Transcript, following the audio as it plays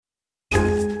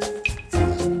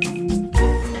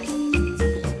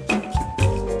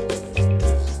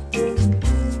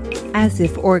As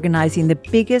if organizing the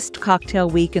biggest cocktail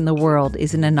week in the world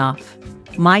isn't enough,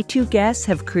 my two guests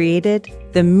have created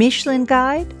the Michelin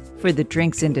Guide for the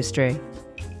drinks industry.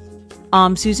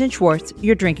 I'm Susan Schwartz,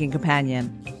 your drinking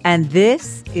companion, and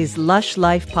this is Lush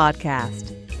Life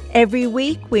Podcast. Every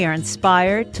week, we are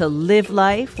inspired to live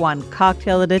life one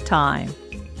cocktail at a time.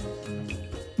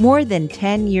 More than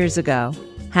 10 years ago,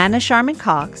 Hannah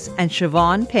Sharman-Cox and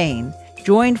Siobhan Payne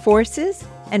joined forces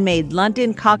and made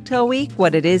London Cocktail Week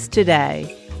what it is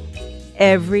today.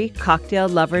 Every cocktail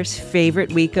lover's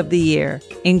favorite week of the year,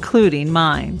 including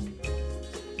mine.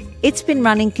 It's been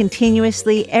running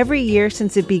continuously every year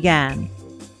since it began.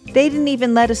 They didn't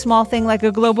even let a small thing like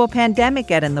a global pandemic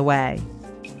get in the way.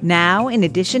 Now, in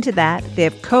addition to that, they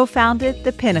have co-founded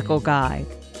the Pinnacle Guide,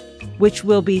 which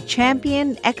will be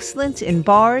champion excellence in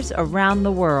bars around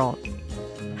the world.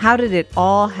 How did it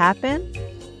all happen?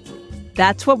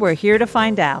 That's what we're here to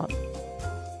find out.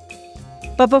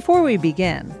 But before we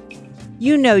begin,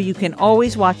 you know you can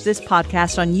always watch this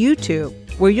podcast on YouTube,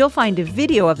 where you'll find a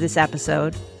video of this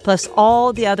episode, plus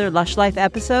all the other Lush Life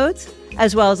episodes,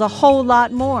 as well as a whole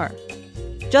lot more.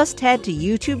 Just head to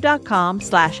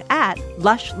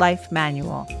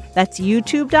youtube.com/@LushLifeManual. That's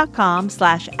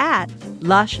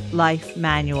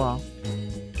youtube.com/@LushLifeManual.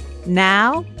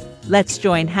 Now, let's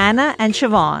join Hannah and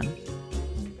Siobhan.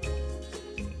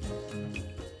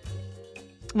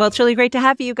 Well, it's really great to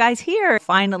have you guys here,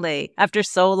 finally, after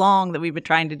so long that we've been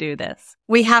trying to do this.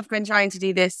 We have been trying to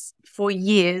do this for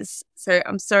years, so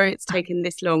I'm sorry it's taken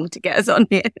this long to get us on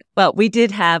here. Well, we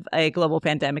did have a global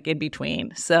pandemic in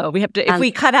between, so we have to, if we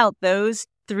cut out those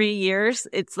 3 years,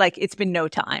 it's like it's been no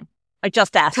time. I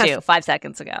just asked you 5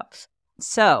 seconds ago.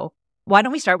 So why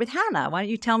don't we start with Hannah? Why don't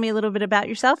you tell me a little bit about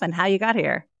yourself and how you got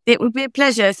here? It would be a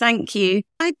pleasure, thank you.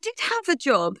 I did have a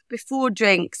job before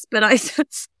drinks, but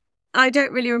I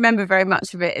don't really remember very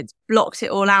much of it. It's blocked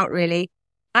it all out, really.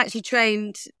 I actually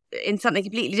trained in something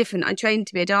completely different. I trained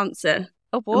to be a dancer.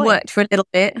 Oh, boy. And worked for a little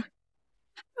bit.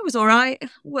 It was all right.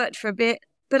 Worked for a bit.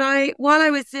 But while I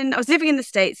was living in the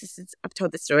States, I've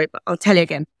told this story, but I'll tell you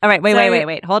again. All right,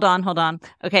 wait. Hold on.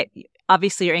 Okay,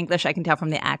 obviously you're English. I can tell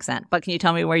from the accent. But can you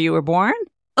tell me where you were born?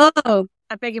 Oh,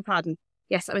 I beg your pardon.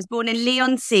 Yes, I was born in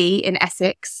Leigh-on-Sea in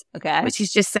Essex, okay, which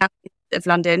is just south of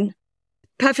London.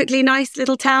 Perfectly nice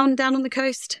little town down on the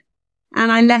coast.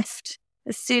 And I left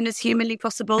as soon as humanly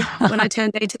possible. When I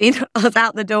turned 18, I was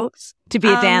out the door. To be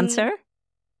a dancer?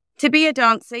 To be a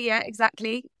dancer, yeah,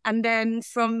 exactly. And then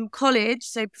from college,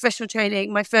 so professional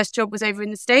training, my first job was over in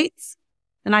the States.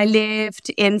 And I lived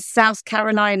in South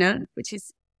Carolina, which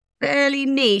is fairly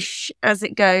niche as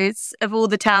it goes, of all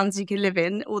the towns you can live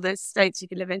in, all the states you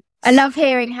can live in. I love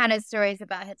hearing Hannah's stories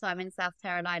about her time in South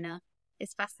Carolina.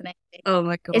 It's fascinating. Oh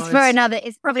my God. It's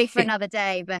probably for another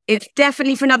day, but it's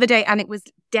definitely for another day. And it was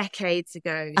decades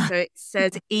ago. So it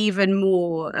says even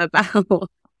more about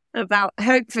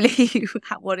hopefully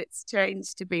what it's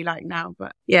changed to be like now.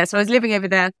 But yeah, so I was living over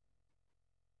there.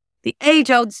 The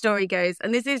age-old story goes,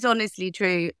 and this is honestly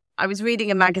true. I was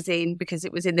reading a magazine because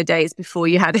it was in the days before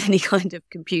you had any kind of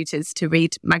computers to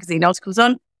read magazine articles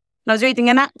on. And I was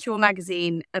reading an actual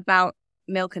magazine about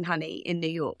milk and honey in New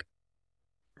York.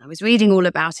 I was reading all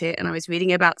about it, and I was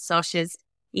reading about Sasha's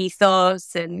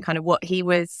ethos and kind of what he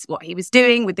was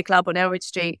doing with the club on Elridge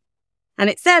Street. And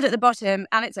it said at the bottom,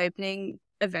 and it's opening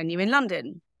a venue in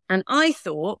London. And I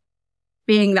thought,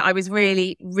 being that I was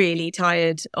really, really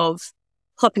tired of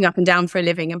hopping up and down for a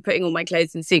living and putting all my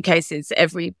clothes in suitcases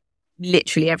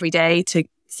literally every day to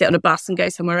sit on a bus and go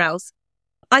somewhere else,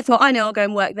 I thought, I know, I'll go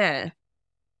and work there.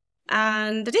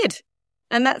 And I did.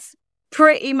 And that's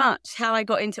pretty much how I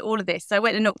got into all of this. So I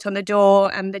went and knocked on the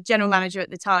door, and the general manager at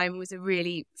the time was a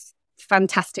really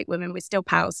fantastic woman. We're still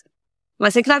pals. And I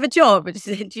said, can I have a job? And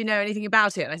she said, do you know anything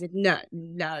about it? And I said, no,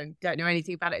 don't know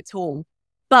anything about it at all.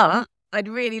 But I'd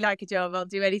really like a job. I'll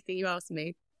do anything you ask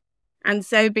me. And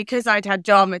so because I'd had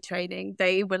drama training,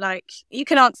 they were like, you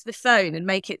can answer the phone and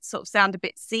make it sort of sound a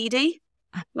bit seedy.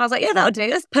 And I was like, yeah, that'll do.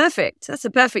 That's perfect. That's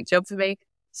a perfect job for me.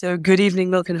 So good evening,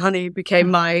 milk and honey became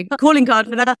my calling card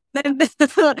for that. Then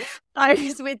I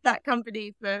was with that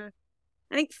company for,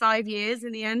 I think, 5 years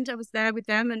in the end. I was there with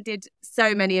them and did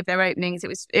so many of their openings.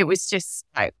 It was just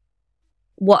like,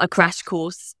 what a crash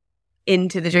course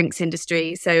into the drinks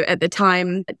industry. So at the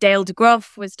time, Dale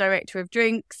DeGroff was director of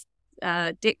drinks.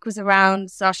 Dick was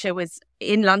around. Sasha was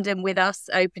in London with us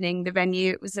opening the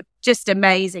venue. It was just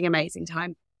amazing, amazing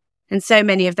time. And so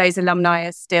many of those alumni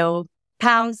are still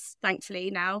pals,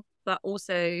 thankfully now, but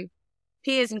also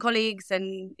peers and colleagues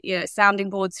and,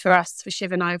 sounding boards for us, for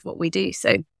Shiv and I, of what we do.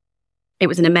 So it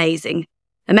was an amazing,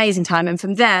 amazing time. And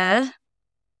from there,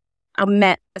 I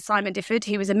met Simon Difford.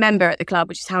 He was a member at the club,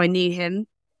 which is how I knew him.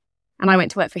 And I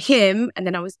went to work for him, and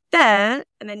then I was there,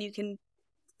 and then you can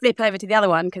flip over to the other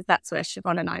one because that's where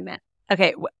Siobhan and I met.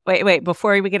 Okay, wait.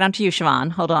 Before we get on to you,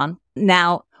 Siobhan, hold on.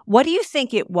 Now, what do you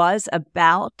think it was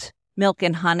about Milk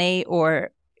and Honey, or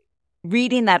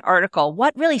reading that article?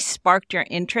 What really sparked your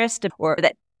interest, or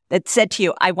that said to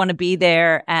you, I want to be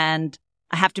there and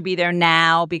I have to be there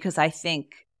now because I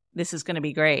think this is going to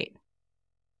be great?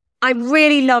 I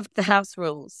really loved the house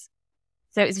rules.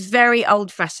 So it's very old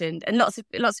fashioned, and lots of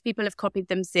people have copied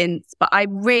them since. But I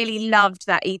really loved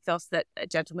that ethos that a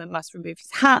gentleman must remove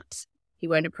his hat. He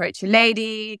won't approach a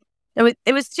lady.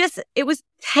 It was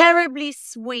terribly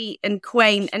sweet and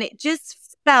quaint, and it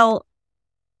felt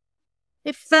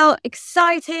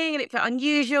exciting, and it felt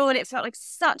unusual, and it felt like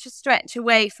such a stretch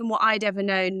away from what I'd ever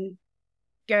known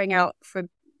going out for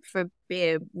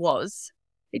beer was.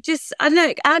 It just, I don't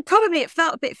know, and probably it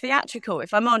felt a bit theatrical,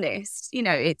 if I'm honest. You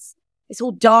know, it's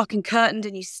all dark and curtained,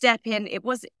 and you step in. It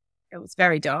was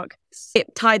very dark.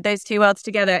 It tied those two worlds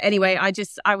together. Anyway, I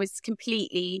was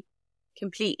completely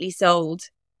sold.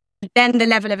 Then the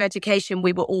level of education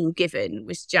we were all given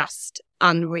was just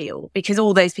unreal, because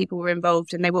all those people were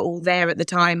involved and they were all there at the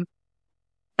time.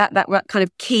 That kind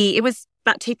of key. It was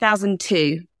about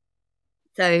 2002.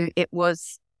 So it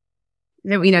was,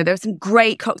 you know, there were some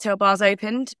great cocktail bars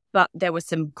opened, but there were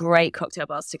some great cocktail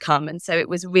bars to come. And so it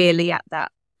was really at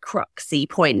that cruxy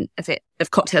point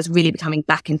of cocktails really becoming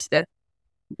back into the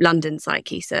London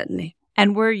psyche, certainly.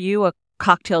 And were you a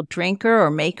cocktail drinker or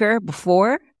maker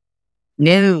before?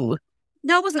 No,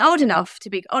 I wasn't old enough, to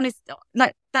be honest.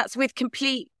 Like, that's with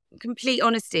complete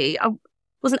honesty. I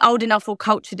wasn't old enough or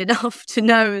cultured enough to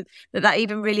know that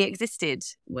even really existed.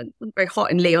 It wasn't very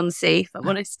hot in Leigh-on-Sea, if I'm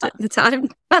honest, at the time.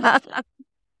 No,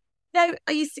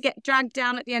 I used to get dragged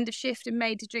down at the end of shift and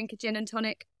made to drink a gin and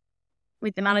tonic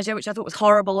with the manager, which I thought was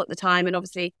horrible at the time. And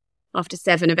obviously, after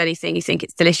 7 of anything, you think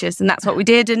it's delicious, and that's what we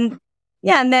did. And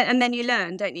yeah, and then you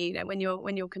learn, don't you? You know, when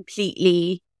you're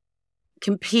completely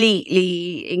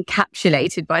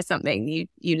encapsulated by something,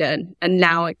 you learn. And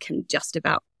now I can just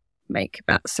about make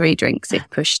about 3 drinks if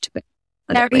pushed. But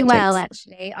very well,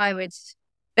 actually. I would.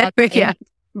 Yeah,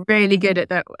 really good at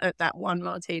that one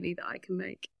martini that I can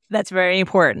make. That's very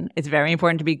important. It's very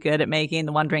important to be good at making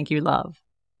the one drink you love.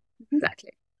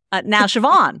 Exactly. Now,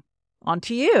 Siobhan, on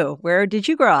to you. Where did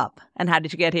you grow up, and how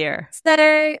did you get here? So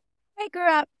I grew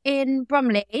up in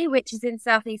Bromley, which is in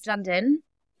southeast London.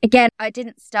 Again, I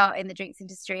didn't start in the drinks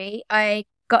industry. I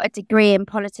got a degree in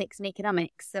politics and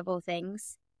economics, of all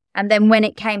things. And then when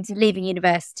it came to leaving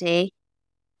university,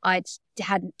 I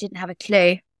didn't have a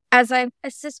clue, as I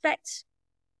suspect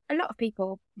a lot of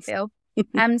people feel. So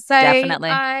Definitely.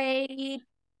 I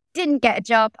didn't get a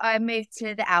job. I moved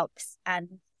to the Alps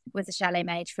and was a chalet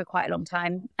maid for quite a long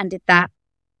time and did that.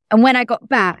 And when I got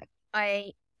back,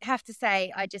 I have to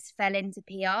say I just fell into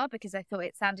PR because I thought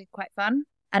it sounded quite fun.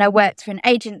 And I worked for an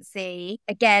agency.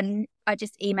 Again, I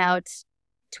just emailed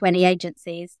 20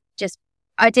 agencies.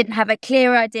 I didn't have a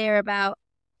clear idea about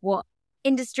what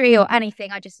industry or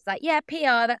anything. I just was like, yeah,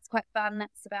 PR, that's quite fun.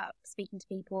 That's about speaking to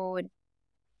people and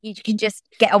you can just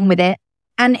get on with it.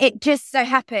 And it just so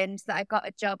happened that I got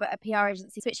a job at a PR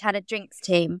agency which had a drinks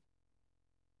team.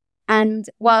 And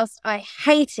whilst I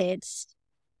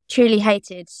truly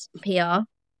hated PR,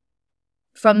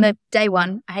 from the day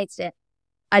one, I hated it.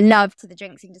 I loved the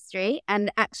drinks industry, and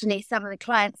actually some of the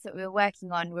clients that we were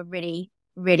working on were really,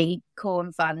 really cool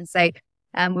and fun. So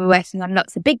we were working on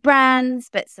lots of big brands,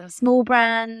 but some small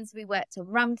brands. We worked on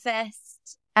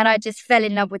Rumfest, and I just fell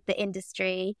in love with the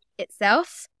industry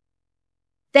itself.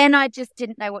 Then I just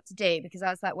didn't know what to do because I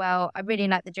was like, well, I really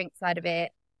like the drink side of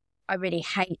it. I really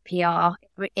hate PR.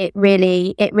 It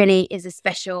really is a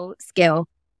special skill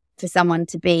for someone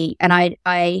to be, and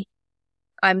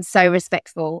I'm so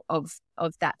respectful of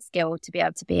that skill to be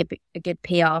able to be a good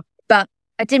PR. But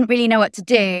I didn't really know what to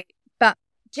do. But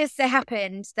just so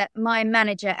happened that my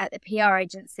manager at the PR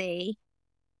agency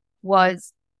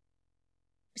was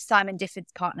Simon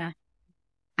Difford's partner.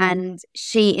 And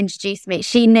she introduced me.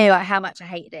 She knew how much I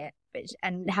hated it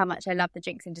and how much I loved the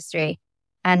drinks industry.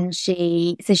 And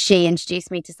she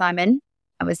introduced me to Simon.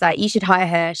 I was like, you should hire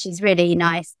her. She's really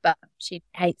nice, but she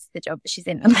hates the job that she's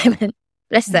in at the moment.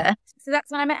 Bless her. So that's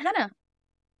when I met Hannah.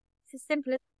 It's as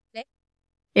simple as it.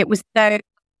 It was so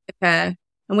with her.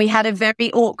 And we had a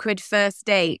very awkward first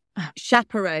date,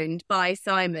 chaperoned by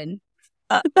Simon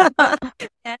at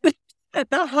the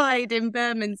Hyde in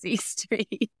Bermondsey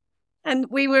Street. And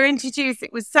we were introduced.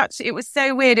 It was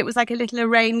so weird. It was like a little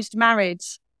arranged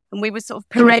marriage. And we were sort of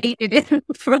paraded in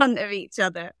front of each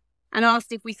other and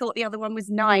asked if we thought the other one was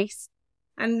nice.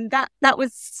 And that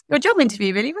was your job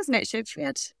interview, really, wasn't it, Shiv?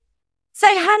 So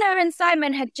Hannah and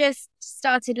Simon had just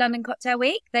started London Cocktail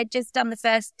Week. They'd just done the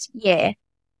first year.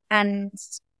 And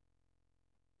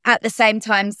at the same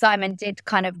time, Simon did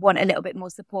kind of want a little bit more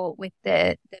support with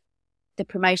the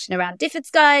promotion around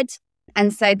Difford's Guide.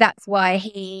 And so that's why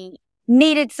he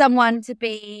needed someone to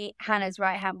be Hannah's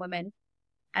right-hand woman.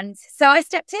 And so I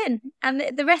stepped in, and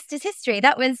the rest is history.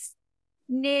 That was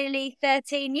nearly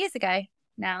 13 years ago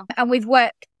now. And we've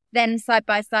worked then side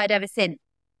by side ever since,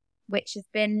 which has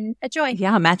been a joy.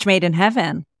 Yeah, a match made in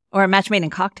heaven, or a match made in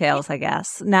cocktails, I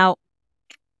guess. Now,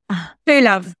 true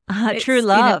love. True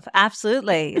love,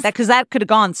 absolutely. Because that could have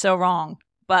gone so wrong,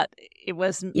 but it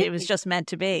was just meant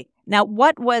to be. Now,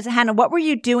 Hannah, what were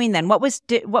you doing then? What was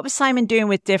Simon doing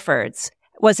with Difford's?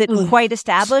 Was it quite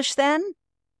established then?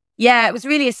 Yeah, it was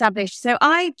really established. So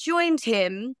I joined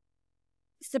him,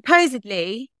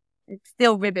 supposedly, I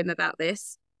still rib him about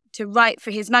this, to write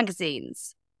for his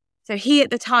magazines. So he at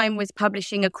the time was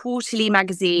publishing a quarterly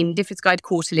magazine, Difford's Guide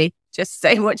Quarterly, just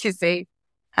say what you see.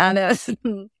 And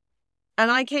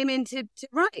I came in to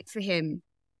write for him.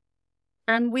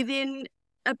 And within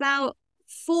about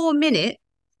 4 minutes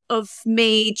of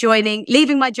me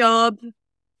leaving my job,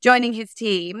 joining his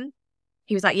team,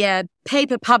 he was like, yeah,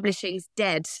 paper publishing's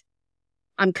dead.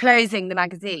 I'm closing the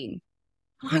magazine.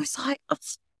 And I was like,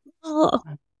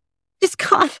 just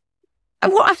can't. I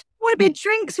want to be a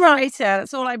drinks writer.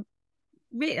 That's all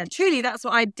truly, that's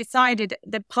what I decided,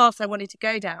 the path I wanted to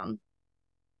go down.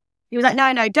 He was like,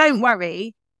 no, don't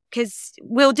worry, because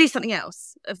we'll do something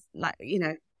else.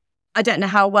 I don't know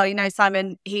how well you know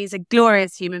Simon. He's a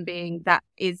glorious human being that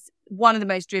is one of the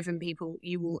most driven people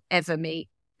you will ever meet.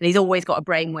 And he's always got a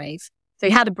brainwave. So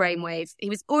he had a brainwave. He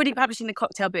was already publishing the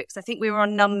cocktail books. I think we were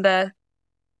on number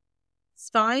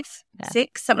 5,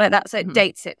 6, something like that. So it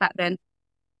dates it back then.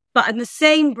 But in the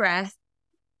same breath,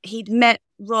 he'd met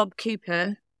Rob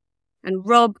Cooper, and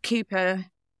Rob Cooper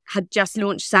had just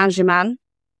launched Saint-Germain.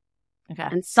 Okay.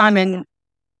 And Simon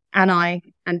and I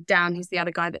and Dan, who's the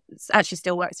other guy that actually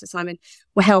still works for Simon,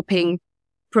 were helping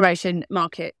promotion,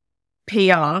 market,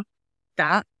 PR,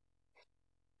 that.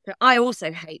 So I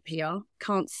also hate PR,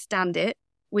 can't stand it.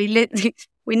 We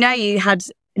know you had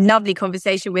a lovely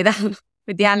conversation with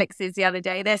the Alexes the other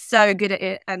day. They're so good at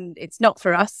it, and it's not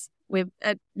for us. We're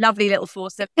a lovely little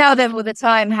force. Tell them all the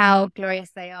time how glorious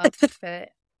they are for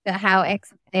how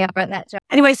excellent they are at that job.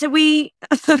 Anyway, so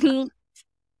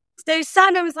so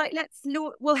Simon was like,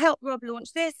 we'll help Rob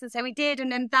launch this. And so we did.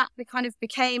 And then that kind of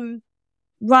became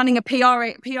running a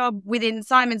PR within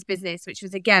Simon's business, which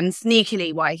was, again,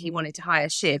 sneakily why he wanted to hire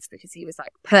Shiv, because he was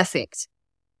like, perfect.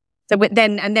 So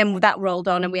then that rolled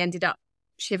on, and we ended up,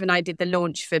 Shiv and I did the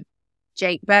launch for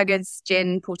Jake Berger's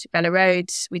gin, Portobello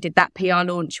Road. We did that PR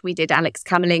launch. We did Alex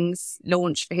Cameling's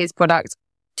launch for his product.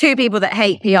 2 people that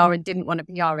hate PR and didn't want a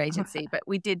PR agency, but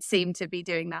we did seem to be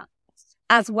doing that,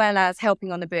 as well as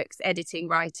helping on the books, editing,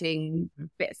 writing,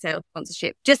 bit of sales,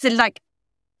 sponsorship, just a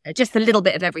little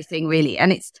bit of everything, really.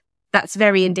 And that's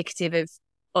very indicative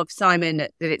of Simon,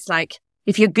 that it's like,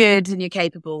 if you're good and you're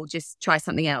capable, just try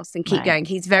something else and keep going.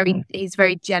 He's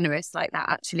very generous like that,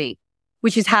 actually,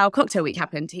 which is how Cocktail Week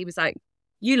happened. He was like,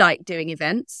 you like doing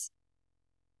events,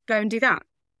 go and do that,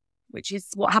 which is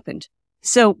what happened.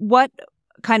 So what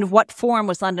form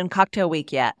was London Cocktail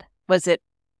Week yet? Was it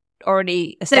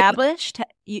already established? Had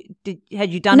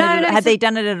you done it? Had they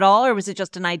done it at all, or was it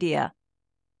just an idea?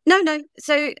 No.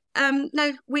 So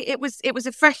no, it was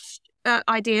a fresh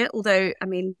idea. Although, I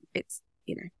mean, it's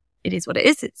it is what it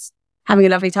is. It's having a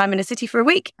lovely time in a city for a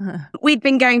week. We'd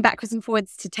been going backwards and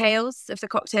forwards to Tales of the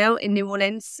Cocktail in New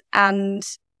Orleans, and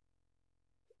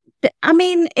I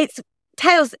mean,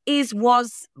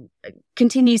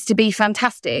 continues to be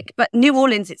fantastic, but New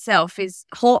Orleans itself is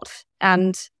hot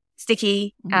and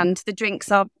sticky, and the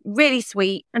drinks are really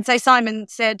sweet. And so Simon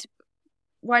said,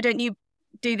 why don't you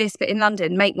do this but in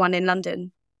London, make one in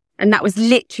London? And that was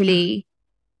literally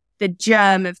the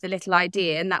germ of the little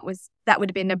idea, and that would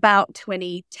have been about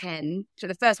 2010. So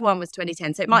the first one was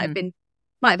 2010, so it might have been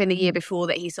the year before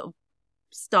that he sort of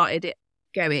started it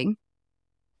going.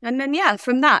 And then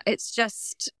from that it's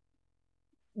just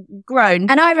grown.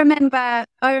 And I remember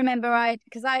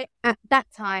because I at that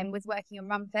time was working on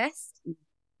Rumfest,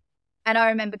 and I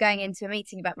remember going into a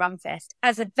meeting about Rumfest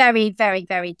as a very, very,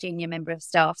 very junior member of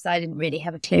staff, so I didn't really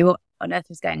have a clue what on earth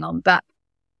was going on, but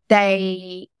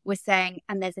they were saying,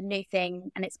 and there's a new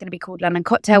thing, and it's going to be called London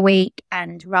Cocktail Week,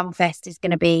 and Rumfest is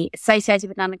going to be associated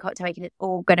with London Cocktail Week, and it's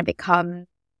all going to become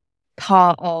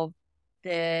part of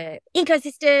the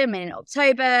ecosystem in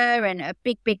October, and a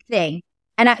big, big thing.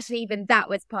 And actually, even that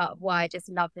was part of why I just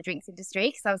love the drinks industry.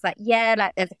 Because I was like, yeah,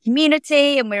 like there's a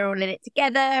community and we're all in it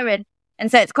together. And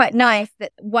so it's quite nice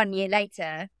that 1 year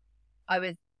later, I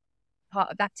was part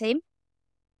of that team.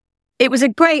 It was a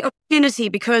great opportunity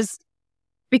because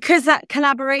that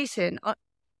collaboration,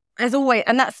 as always,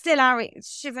 and that's still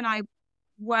Shiv and I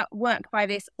work by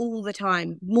this all the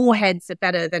time. More heads are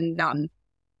better than none.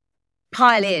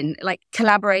 Pile in, like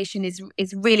collaboration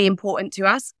is really important to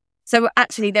us. So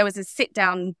actually there was a sit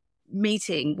down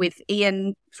meeting with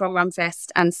Ian from Rumfest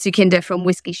and Sukhinder from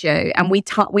Whiskey Show. And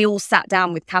we all sat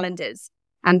down with calendars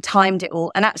and timed it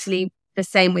all. And actually the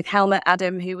same with Helmut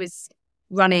Adam, who was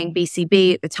running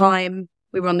BCB at the time.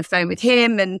 We were on the phone with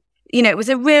him and, you know, it was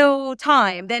a real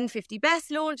time. Then 50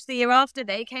 Best launched the year after.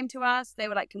 They came to us. They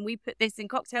were like, can we put this in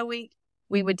Cocktail Week?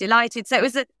 We were delighted. So it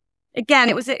was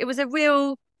a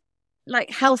real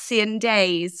like halcyon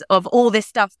days of all this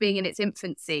stuff being in its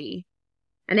infancy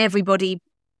and everybody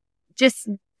just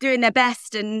doing their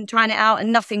best and trying it out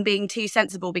and nothing being too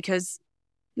sensible because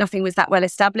nothing was that well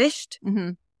established.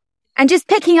 Mm-hmm. And just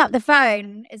picking up the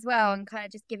phone as well and kind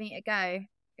of just giving it a go.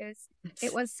 It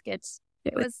was good.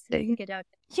 It was good.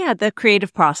 Yeah, the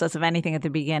creative process of anything at the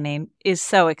beginning is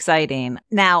so exciting.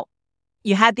 Now,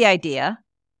 you had the idea.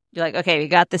 You're like, okay, we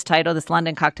got this title, this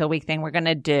London Cocktail Week thing we're going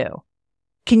to do.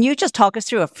 Can you just talk us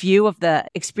through a few of the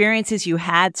experiences you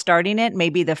had starting it,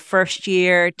 maybe the first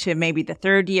year to maybe the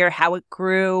third year, how it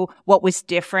grew, what was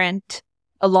different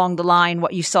along the line,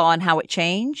 what you saw and how it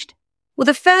changed? Well,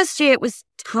 the first year it was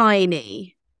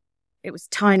tiny. It was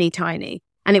tiny.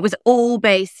 And it was all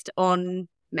based on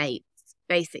mates,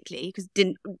 basically, because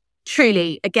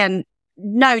truly, again,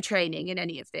 no training in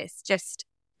any of this, just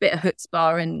a bit of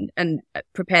chutzpah and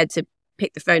prepared to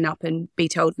pick the phone up and be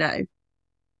told no.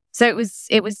 So it was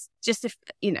just,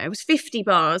 it was 50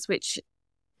 bars, which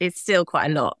is still quite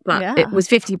a lot, but It was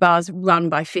 50 bars run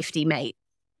by 50 mates.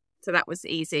 So that was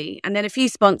easy. And then a few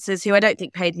sponsors who I don't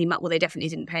think paid any money. Well, they definitely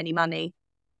didn't pay any money.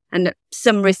 And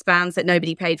some wristbands that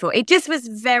nobody paid for. It just was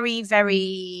very,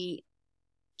 very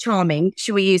charming.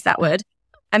 Should we use that word?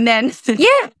 And then...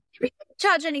 Yeah. We didn't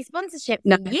charge any sponsorship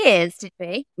for years, did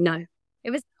we? No.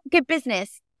 It was good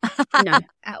business. No.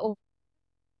 At all.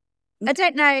 I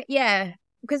don't know. Yeah.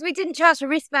 Because we didn't charge for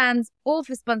wristbands or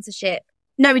for sponsorship.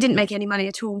 No, we didn't make any money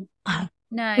at all.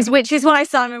 No. Which is why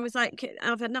Simon was like,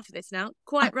 I've had enough of this now.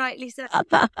 Quite rightly so.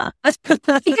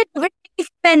 We didn't really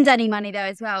spend any money though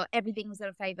as well. Everything was on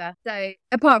a favour. So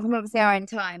apart from obviously our own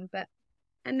time, but.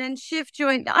 And then Shiv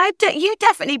joined. You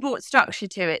definitely brought structure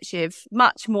to it, Shiv,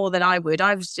 much more than I would.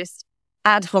 I was just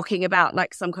ad hocing about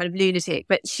like some kind of lunatic.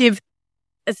 But Shiv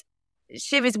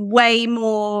is way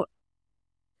more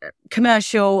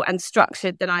commercial and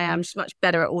structured than I am. She's much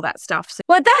better at all that stuff. So.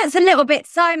 Well, that's a little bit.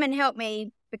 Simon helped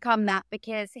me become that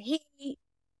because he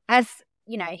has,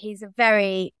 he's a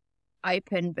very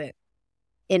open book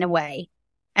in a way.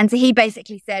 And so he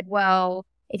basically said, well,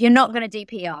 if you're not going to do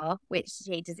PR, which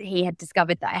he had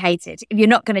discovered that I hated, if you're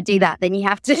not going to do that, then you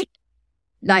have to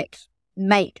like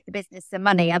make the business some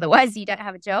money. Otherwise you don't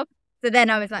have a job. So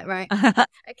then I was like, right,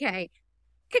 okay.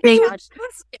 Could be charged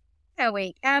a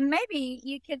week. Maybe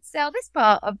you could sell this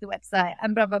part of the website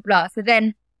and blah, blah, blah. So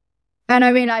then, and I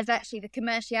realized actually the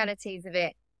commercialities of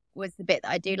it was the bit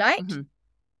that I do like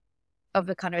of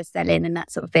the kind of selling and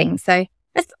that sort of thing. So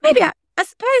maybe I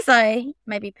suppose I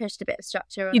maybe pushed a bit of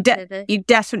structure on it. You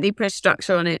definitely pushed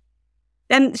structure on it.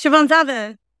 Then Siobhan's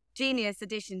other genius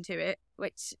addition to it,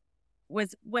 which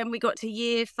was when we got to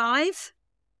year 5,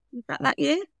 about that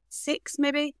year, 6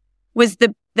 maybe, was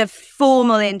the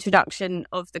formal introduction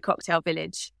of the Cocktail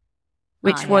Village,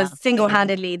 which was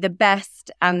single-handedly the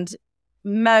best and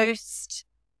most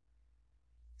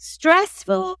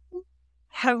stressful,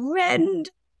 horrendous,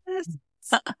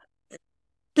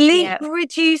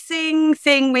 sleep-reducing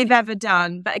thing we've ever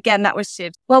done. But again, that was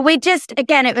Shiv. Well,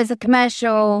 it was a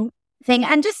commercial thing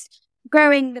and just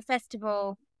growing the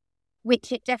festival,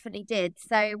 which it definitely did.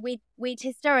 So we'd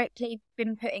historically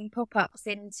been putting pop-ups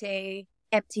into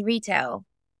empty retail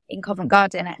in Covent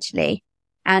Garden, actually.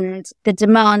 And the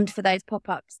demand for those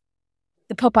pop-ups,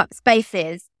 the pop-up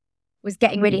spaces, was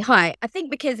getting really high. I think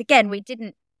because, again,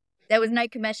 there was no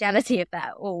commerciality of that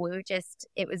at all.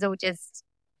 It was all just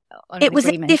on It was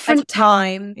agreement. a different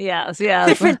time. Yeah.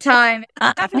 Different time.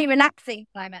 Definitely relaxing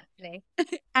time, actually.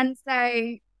 And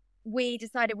so we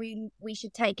decided we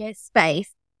should take a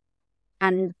space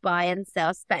and buy and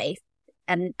sell space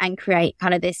and create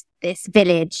kind of this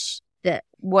village that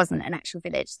wasn't an actual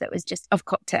village, that was just of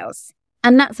cocktails.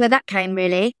 And that's where that came,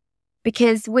 really,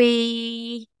 because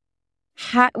we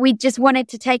just wanted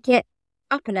to take it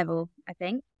up a level, I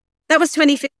think. That was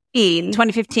 2015.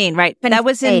 2015, right?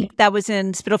 2015. That was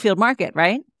in Spitalfield Market,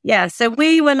 right? Yeah. So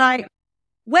we were like,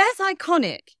 where's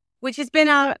Iconic? Which has been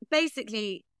our,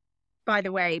 basically, by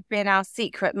the way, been our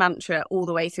secret mantra all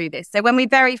the way through this. So when we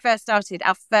very first started,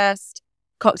 our first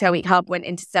Cocktail Week hub went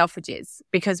into Selfridges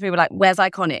because we were like, where's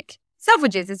Iconic?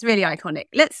 Selfridges is really iconic.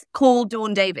 Let's call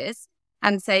Dawn Davis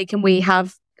and say, can we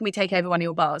take over one of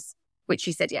your bars? Which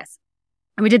she said yes.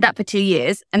 And we did that for 2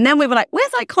 years. And then we were like,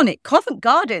 where's Iconic? Covent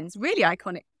Garden's really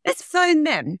iconic. Let's phone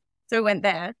them. So we went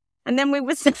there. And then we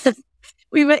were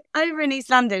over in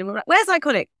East London. We were like, where's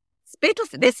Iconic?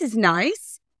 Spitalfield. This is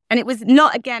nice. And it was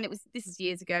not, again, this is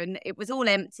years ago, and it was all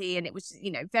empty. And it was,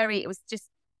 it was just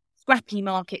scrappy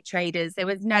market traders. There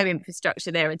was no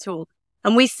infrastructure there at all.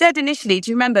 And we said initially,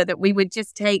 do you remember that we would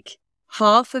just take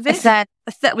half of it?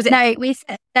 Was it? No, we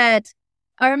said third.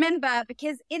 I remember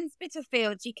because in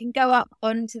Spitalfield, you can go up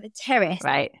onto the terrace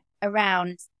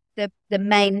around the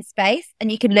main space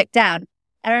and you can look down.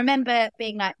 I remember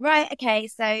being like, right, okay,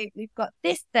 so we've got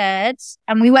this third,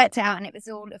 and we worked it out and it was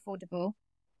all affordable.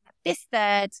 This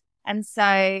third. And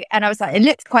I was like, it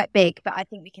looks quite big, but I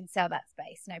think we can sell that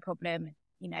space, no problem.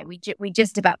 We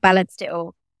just about balanced it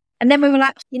all. And then we were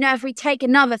like, if we take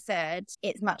another third,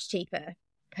 it's much cheaper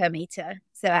per meter.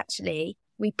 So actually,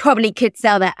 we probably could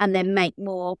sell that and then make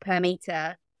more per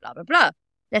meter, blah, blah, blah.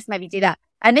 Let's maybe do that.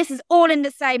 And this is all in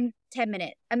the same 10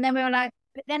 minutes. And then we were like,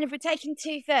 but then if we're taking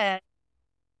 2/3,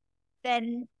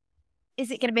 then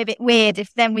is it going to be a bit weird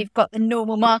if then we've got the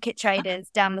normal market traders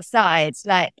down the side?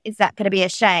 Like, is that going to be a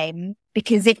shame?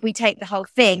 Because if we take the whole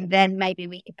thing, then maybe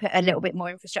we could put a little bit more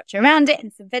infrastructure around it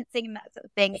and some fencing and that sort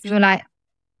of thing. So we were like,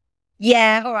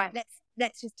 yeah, all right,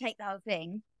 let's just take the whole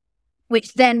thing,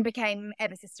 which then became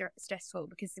ever so stressful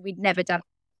because we'd never done it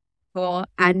before,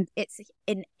 and it's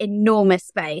an enormous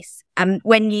space. And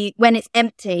when it's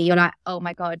empty, you're like, oh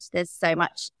my God, there's so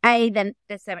much. Then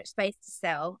there's so much space to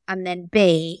sell, and then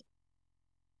B,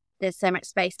 there's so much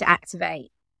space to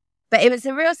activate. But it was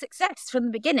a real success from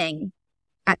the beginning,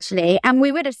 actually, and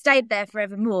we would have stayed there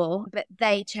forevermore, but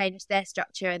they changed their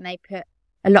structure and they put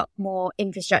a lot more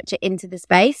infrastructure into the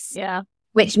space. Yeah.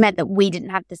 Which meant that we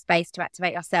didn't have the space to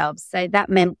activate ourselves. So that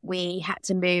meant we had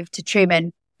to move to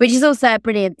Truman, which is also a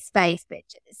brilliant space, but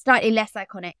slightly less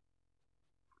iconic.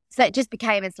 So it just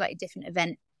became a slightly different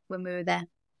event when we were there.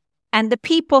 And the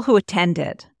people who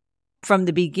attended from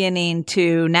the beginning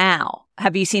to now,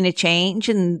 have you seen a change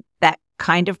in that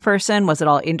kind of person? Was it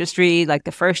all industry like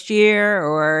the first year,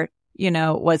 or,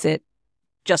 was it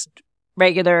just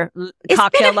regular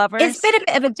cocktail lovers? It's been a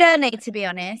bit of a journey, to be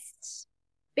honest,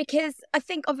 because I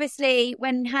think obviously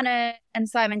when Hannah and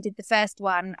Simon did the first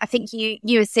one, I think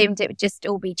you assumed it would just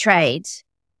all be trade.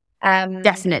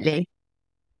 Definitely.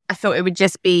 I thought it would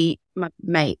just be my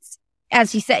mates.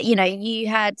 As you said, you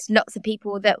had lots of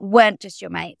people that weren't just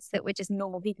your mates, that were just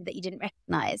normal people that you didn't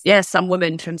recognise. Yeah, some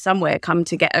woman from somewhere come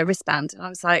to get a wristband. And I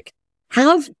was like,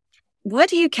 why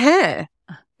do you care?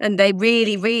 And they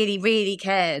really, really, really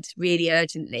cared really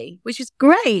urgently, which was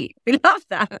great. We loved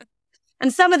that.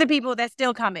 And some of the people, they're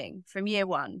still coming from year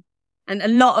one. And a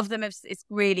lot of them it's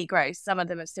really gross. Some of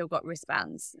them have still got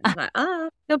wristbands. It's like,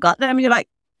 still got them. And you're like,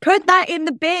 put that in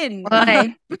the bin.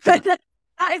 Why?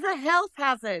 That is a health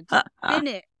hazard. Bin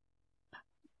it.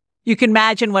 You can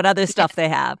imagine what other stuff they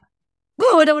have.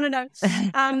 Oh, I don't want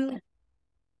to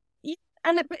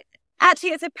know.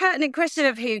 Actually, it's a pertinent question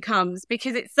of who comes,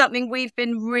 because it's something we've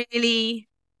really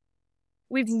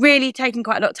taken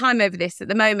quite a lot of time over this at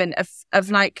the moment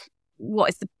of like, what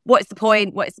is the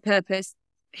point? What is the purpose?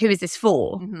 Who is this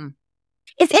for? Mm-hmm.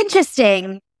 It's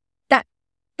interesting that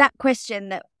question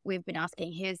that we've been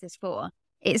asking, who is this for?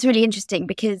 It's really interesting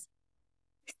because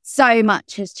so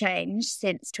much has changed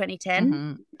since 2010,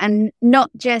 mm-hmm. and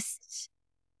not just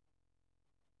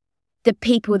the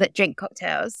people that drink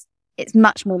cocktails. It's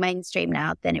much more mainstream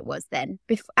now than it was then.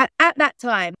 At that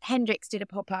time, Hendrix did a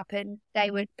pop-up and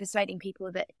they were persuading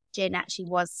people that gin actually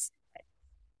was,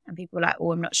 and people were like,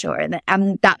 oh, I'm not sure.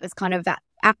 And that was kind of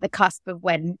at the cusp of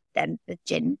when then the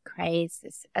gin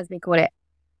craze, as we call it.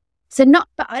 So not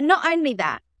only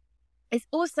that, it's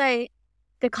also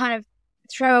the kind of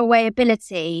throwaway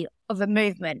ability of a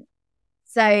movement.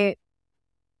 So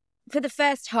for the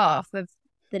first half of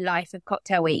the life of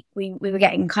Cocktail Week, we were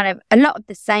getting kind of a lot of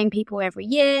the same people every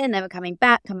year, and they were coming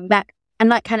back. And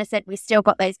like Hannah said, we still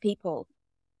got those people.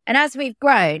 And as we've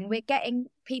grown, we're getting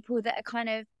people that are kind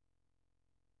of,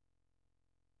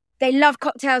 they love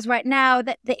cocktails right now,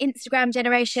 that the Instagram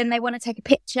generation, they want to take a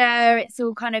picture. It's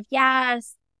all kind of,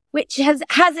 yes, which has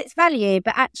its value.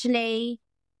 But actually,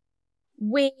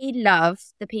 we love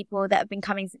the people that have been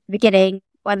coming since the beginning,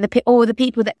 or the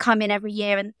people that come in every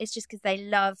year. And it's just because they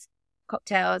love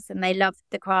cocktails and they love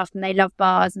the craft and they love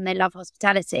bars and they love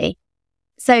hospitality.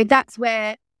 So that's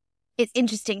where it's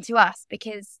interesting to us,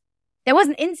 because there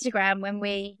wasn't Instagram when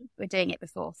we were doing it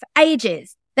before for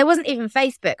ages. There wasn't even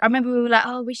Facebook. I remember we were like,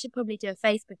 oh, we should probably do a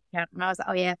Facebook account. And I was like,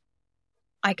 oh yeah,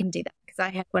 I can do that because I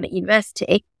had one at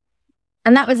university.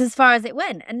 And that was as far as it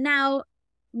went. And now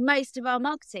most of our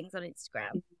marketing's on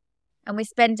Instagram, and we're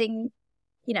spending,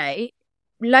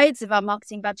 loads of our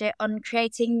marketing budget on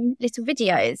creating little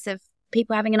videos of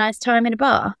people having a nice time in a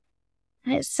bar.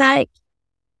 And it's like,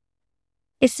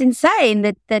 it's insane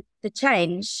the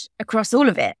change across all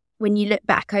of it when you look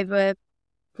back over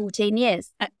 14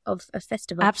 years of a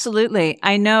festival. Absolutely.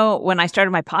 I know when I started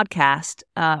my podcast,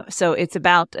 so it's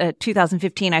about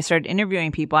 2015, I started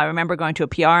interviewing people. I remember going to a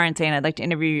PR and saying, I'd like to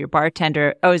interview your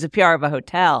bartender. Oh, it was a PR of a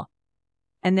hotel.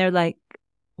 And they're like,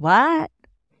 what?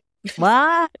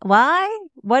 What? Why?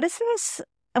 What is this?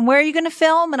 And where are you going to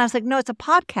film? And I was like, no, it's a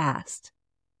podcast.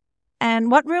 And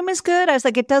what room is good? I was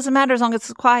like, it doesn't matter as long as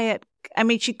it's quiet. I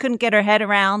mean, she couldn't get her head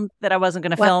around that I wasn't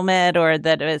going to film it, or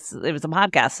that it was a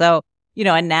podcast. So,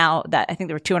 and now that I think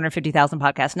there were 250,000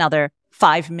 podcasts, now there are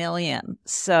 5 million.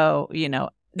 So,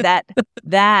 that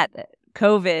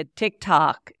COVID,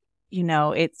 TikTok,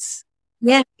 it's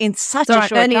in such a short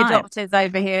time. Early adopters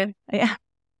over here. Yeah.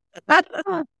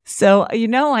 So,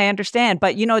 I understand.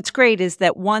 But, it's great is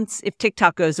that if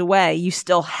TikTok goes away, you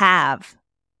still have,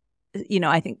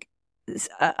 I think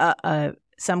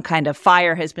some kind of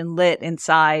fire has been lit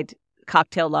inside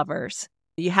cocktail lovers.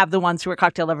 You have the ones who are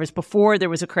cocktail lovers before there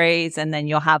was a craze, and then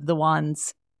you'll have the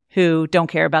ones who don't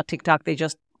care about TikTok. They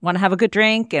just want to have a good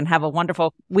drink and have a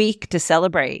wonderful week to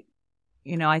celebrate.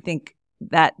 I think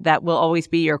that will always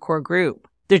be your core group.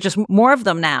 There's just more of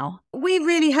them now. We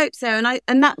really hope so.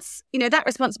 And that's, that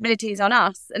responsibility is on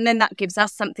us. And then that gives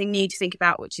us something new to think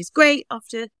about, which is great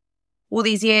after all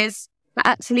these years. But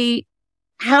actually,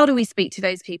 how do we speak to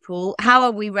those people? How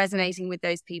are we resonating with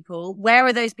those people? Where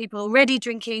are those people already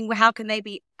drinking? How can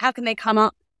they come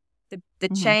up the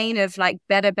chain of like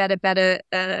better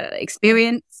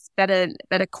experience, better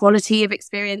quality of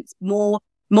experience, more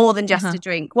than just a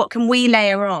drink? What can we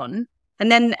layer on? And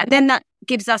then that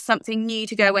gives us something new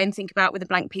to go away and think about with a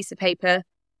blank piece of paper,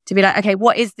 to be like, okay,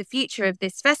 what is the future of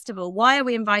this festival? Why are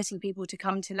we inviting people to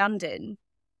come to London?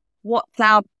 What's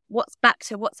our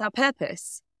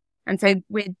purpose? And so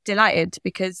we're delighted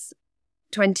because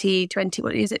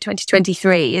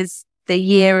 2023 is the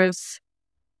year of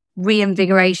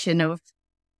reinvigoration of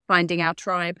finding our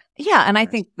tribe. Yeah. And I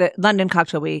think that London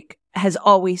Cocktail Week has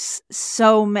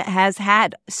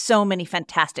had so many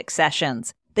fantastic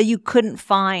sessions that you couldn't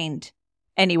find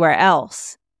anywhere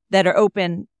else that are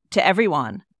open to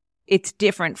everyone. It's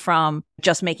different from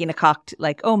just making a cocktail,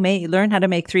 like, learn how to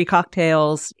make 3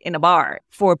 cocktails in a bar.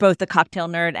 For both the cocktail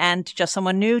nerd and just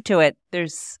someone new to it,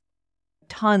 there's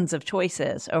tons of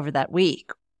choices over that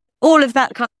week. All of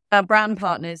that comes from our brand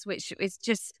partners, which is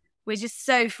we're just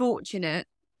so fortunate.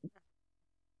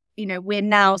 We're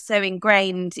now so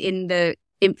ingrained in the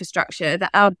infrastructure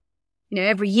that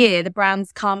every year the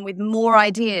brands come with more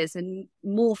ideas and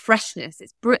more freshness.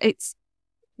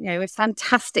 We're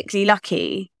fantastically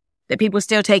lucky that people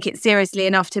still take it seriously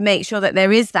enough to make sure that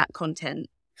there is that content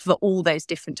for all those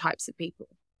different types of people.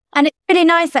 And it's really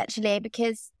nice, actually,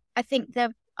 because I think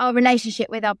our relationship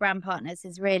with our brand partners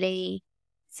is really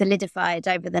solidified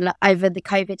over the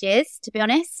COVID years, to be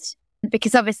honest.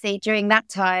 Because obviously during that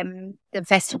time, the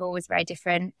festival was very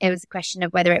different. It was a question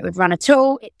of whether it would run at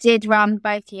all. It did run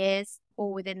both years,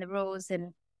 all within the rules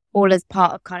and all as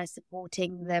part of kind of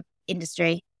supporting the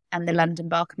industry and the London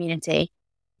bar community.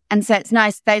 And so it's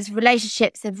nice. Those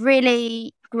relationships have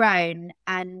really grown,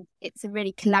 and it's a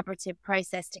really collaborative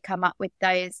process to come up with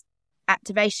those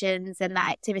activations and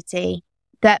that activity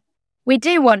that we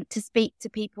do want to speak to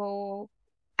people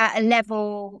at a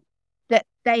level that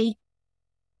they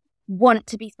want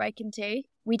to be spoken to.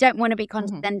 We don't want to be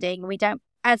condescending. We don't,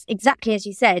 exactly as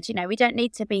you said, we don't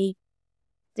need to be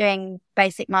doing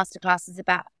basic masterclasses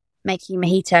about making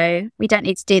mojito. We don't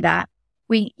need to do that.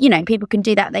 People can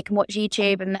do that. They can watch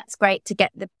YouTube, and that's great to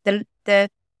get the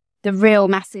real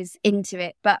masses into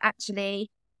it. But actually,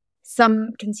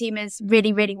 some consumers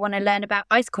really, really want to learn about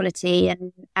ice quality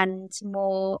and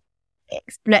more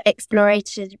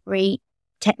exploratory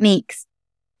techniques.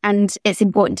 And it's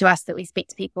important to us that we speak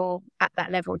to people at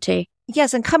that level too.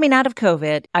 Yes. And coming out of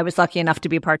COVID, I was lucky enough to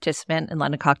be a participant in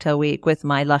London Cocktail Week with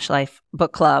my Lush Life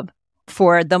book club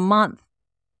for the month.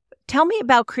 Tell me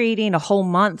about creating a whole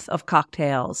month of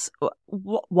cocktails.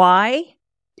 Why?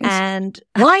 And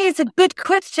why is a good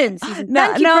question, Susan.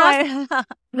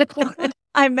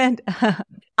 I meant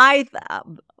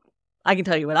I can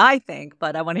tell you what I think,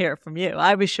 but I want to hear it from you.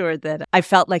 I was sure that I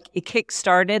felt like it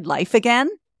kickstarted life again.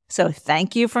 So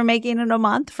thank you for making it a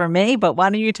month for me. But why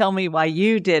don't you tell me why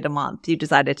you did a month? You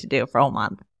decided to do it for a whole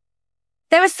month.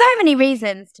 There were so many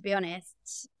reasons, to be honest.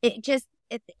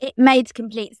 It made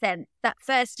complete sense. That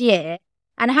first year,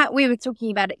 and how we were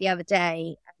talking about it the other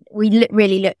day, we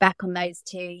really look back on those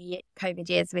 2 COVID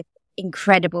years with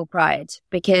incredible pride,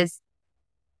 because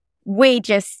we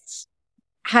just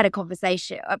had a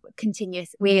conversation,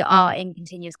 we are in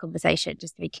continuous conversation,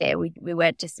 just to be clear. We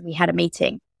had a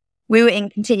meeting. We were in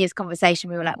continuous conversation.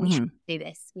 We were like, we should do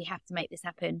this. We have to make this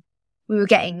happen. We were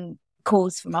getting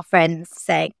calls from our friends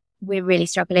saying, we're really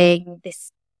struggling.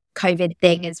 This COVID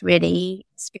thing is really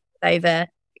screwed over.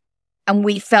 And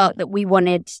we felt that we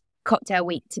wanted Cocktail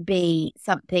Week to be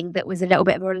something that was a little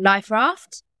bit of a life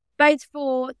raft, both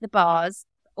for the bars,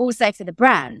 also for the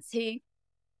brands who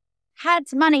had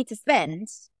money to spend,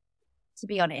 to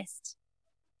be honest.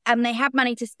 And they had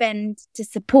money to spend to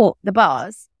support the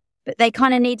bars, but they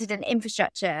kind of needed an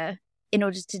infrastructure in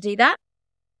order to do that.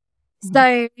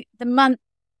 So the month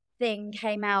thing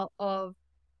came out of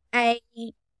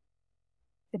the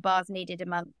bars needed a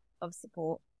month of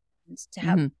support to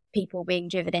have people being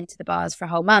driven into the bars for a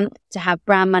whole month, to have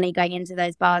brand money going into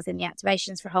those bars in the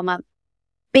activations for a whole month.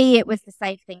 B, it was the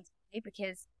safe thing to do,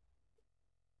 because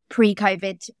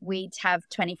pre-COVID, we'd have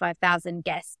 25,000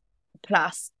 guests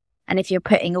plus. And if you're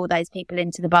putting all those people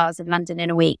into the bars of London in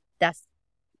a week, that's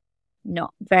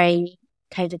not very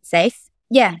COVID safe.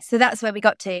 Yeah, so that's where we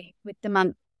got to with the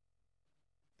month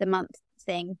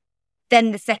thing.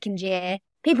 Then the second year,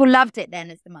 people loved it then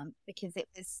as the month, because it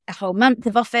was a whole month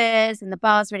of offers and the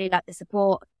bars really liked the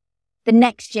support. The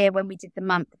next year when we did the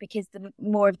month, because the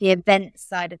more of the event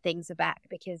side of things were back,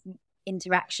 because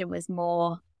interaction was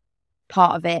more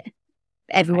part of it.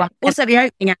 Everyone. Also, the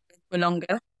opening hours were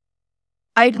longer.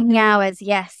 Opening hours,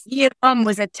 yes. Year one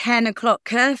was a 10 o'clock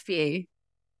curfew,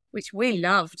 which we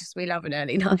loved. We love an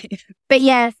early night. But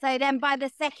yeah, so then by the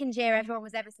second year, everyone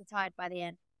was ever so tired by the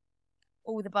end.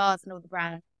 All the bars and all the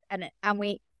brands. And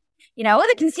we, all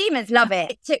the consumers love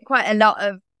it. It took quite a lot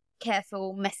of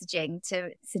careful messaging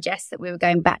to suggest that we were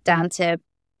going back down to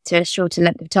a shorter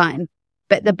length of time.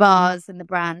 But the bars and the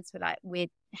brands were like,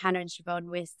 Hannah and Siobhan,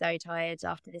 we're so tired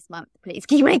after this month. Please,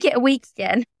 can you make it a week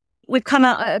again? We've come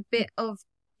out at a bit of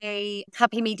a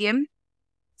happy medium.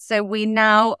 So we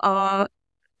now are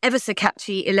ever so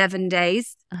catchy 11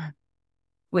 days,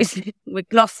 which we're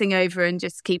glossing over and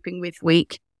just keeping with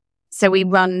week. So we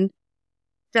run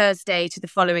Thursday to the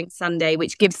following Sunday,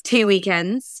 which gives 2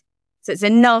 weekends. So it's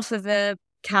enough of a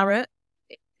carrot.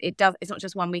 It's not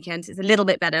just one weekend. It's a little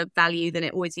bit better value than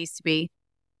it always used to be,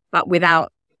 but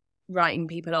without writing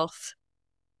people off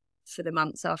for the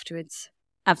months afterwards.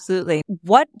 Absolutely.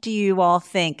 What do you all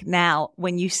think now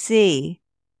when you see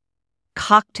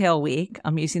Cocktail Week?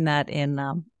 I'm using that in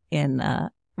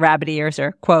rabbit ears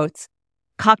or quotes.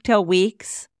 Cocktail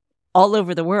weeks all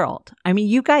over the world. I mean,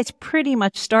 you guys pretty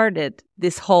much started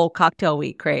this whole Cocktail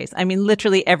Week craze. I mean,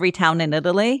 literally every town in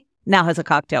Italy now has a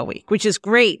Cocktail Week, which is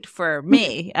great for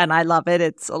me. And I love it.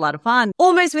 It's a lot of fun.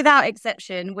 Almost without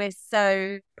exception, we're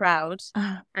so proud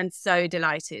and so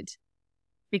delighted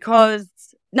because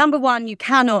number one, you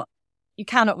cannot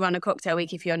run a Cocktail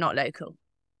Week if you're not local.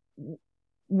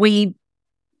 We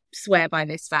swear by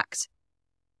this fact.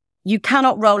 You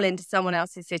cannot roll into someone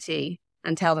else's city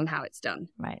and tell them how it's done.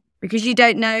 Right. Because you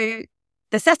don't know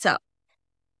the setup.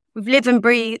 We've lived and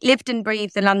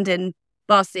breathed the London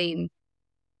bar scene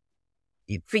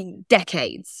for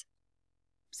decades.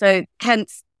 So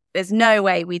hence, there's no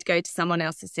way we'd go to someone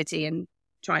else's city and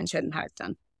try and show them how it's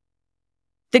done.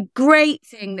 The great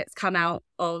thing that's come out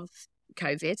of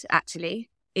COVID, actually,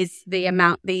 is the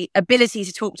ability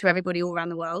to talk to everybody all around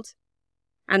the world.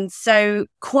 And so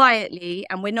quietly,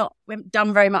 and we haven't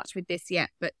done very much with this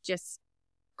yet, but just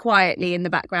quietly in the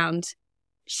background,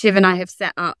 Shiv and I have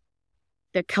set up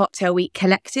the Cocktail Week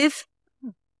Collective.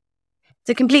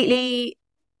 So completely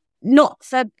not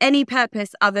for any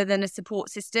purpose other than a support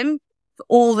system for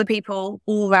all the people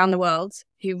all around the world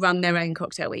who run their own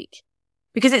Cocktail Week.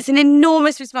 Because it's an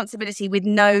enormous responsibility with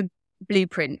no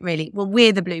blueprint, really. Well,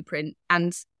 we're the blueprint,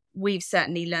 and we've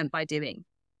certainly learned by doing.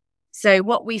 So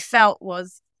what we felt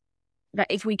was that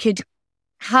if we could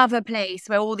have a place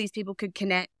where all these people could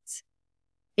connect,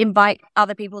 invite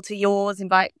other people to yours,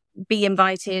 be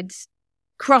invited,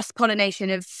 cross-pollination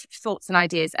of thoughts and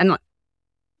ideas. And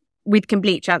with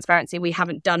complete transparency, we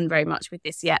haven't done very much with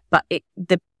this yet, but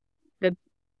the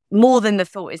more than the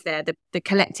thought is there, the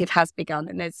collective has begun,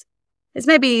 and there's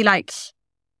maybe like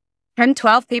 10,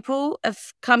 12 people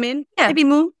have come in, maybe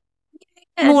more,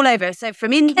 all over. So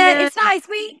from India. Yeah, it's nice.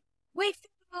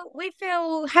 we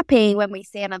feel happy when we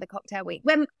see another cocktail week.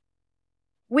 When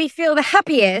we feel the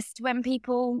happiest when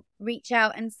people reach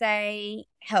out and say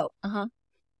help,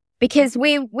 because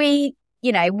we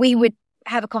would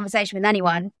have a conversation with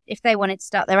anyone if they wanted to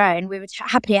start their own. We would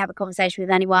happily have a conversation with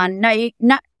anyone. No,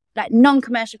 not like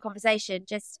non-commercial conversation,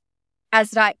 just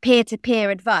as like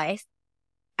peer-to-peer advice.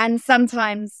 And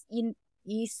sometimes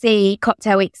you see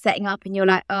cocktail week setting up and you're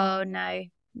like, oh no,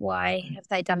 why have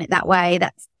they done it that way?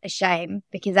 That's a shame,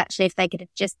 because actually if they could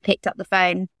have just picked up the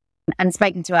phone and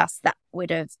spoken to us, that would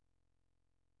have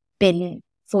been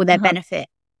for their benefit.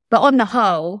 But on the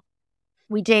whole,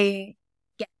 we do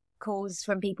get calls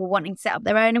from people wanting to set up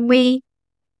their own, and we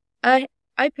are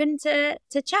open to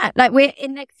chat. Like, we're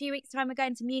in a few weeks' time, we're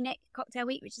going to Munich Cocktail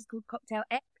Week, which is called Cocktail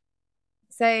X.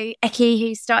 So Eki,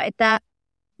 who started that,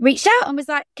 reached out and was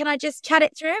like, can I just chat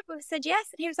it through? We said yes.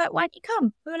 And he was like, why don't you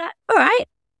come? We were like, all right,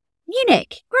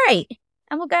 Munich, great.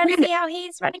 And we'll go and see how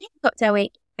he's running his cocktail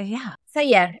week. Yeah. So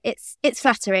yeah, it's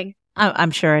flattering.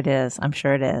 I'm sure it is. I'm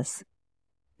sure it is.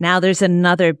 Now there's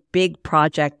another big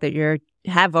project that you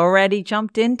have already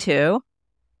jumped into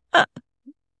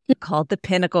called the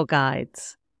Pinnacle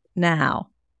Guides. Now,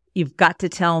 you've got to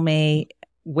tell me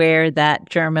where that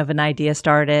germ of an idea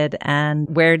started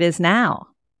and where it is now.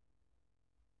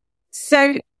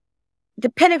 So the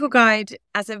Pinnacle Guide,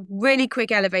 as a really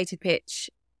quick elevator pitch,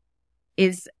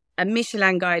 is a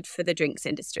Michelin guide for the drinks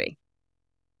industry.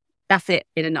 That's it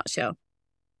in a nutshell.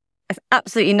 That's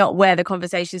absolutely not where the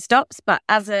conversation stops, but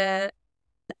as an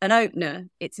opener,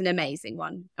 it's an amazing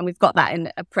one. And we've got that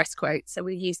in a press quote, so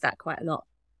we use that quite a lot.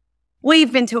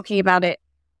 We've been talking about it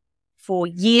for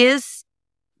years.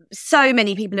 So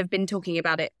many people have been talking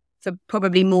about it for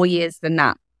probably more years than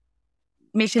that.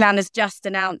 Michelin has just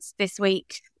announced this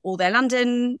week all their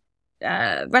London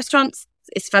restaurants.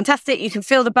 It's fantastic. You can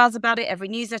feel the buzz about it. Every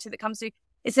newsletter that comes through,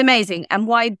 it's amazing. And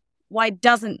why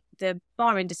doesn't the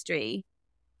bar industry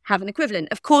have an equivalent?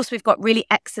 Of course, we've got really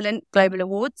excellent global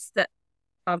awards that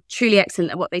are truly excellent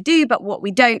at what they do, but what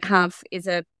we don't have is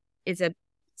a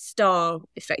star,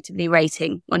 effectively,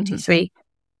 rating, 1, 2, 3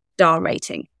 star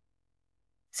rating.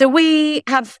 So we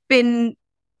have been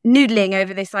noodling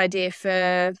over this idea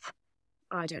for,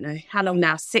 I don't know how long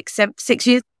now, 6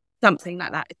 years, something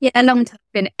like that. Yeah, a long time.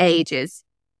 Been ages.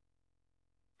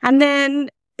 And then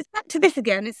it's back to this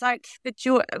again. It's like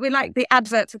we're like the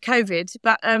advert for COVID,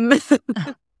 but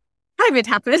COVID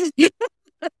happened.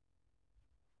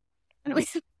 And we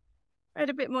had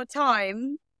a bit more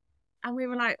time, and we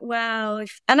were like, well,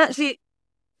 and actually,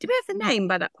 did we have the name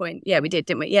by that point? Yeah, we did,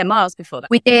 didn't we? Yeah, miles before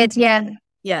that. We did, yeah.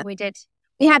 Yeah, we did.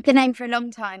 We had the name for a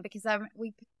long time because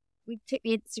we took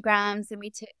the Instagrams and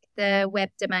we took the web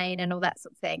domain and all that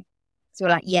sort of thing. So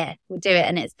we're like, yeah, we'll do it.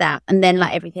 And it's that. And then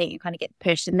like everything, you kind of get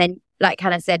pushed. And then, like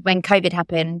Hannah said, when COVID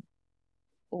happened,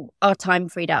 our time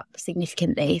freed up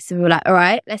significantly. So we were like, all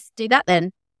right, let's do that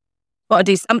then. Got to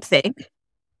do something.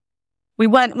 We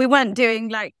weren't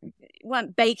doing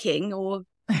weren't baking or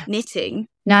knitting.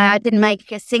 No, I didn't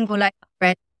make a single loaf of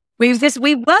bread.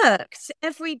 We worked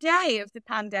every day of the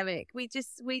pandemic. We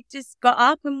just got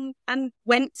up and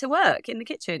went to work in the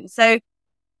kitchen. So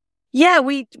yeah,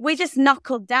 we just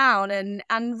knuckled down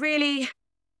and really,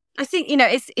 I think,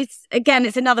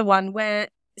 it's another one where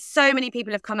so many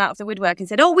people have come out of the woodwork and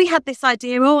said, oh, we had this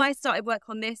idea. Oh, I started work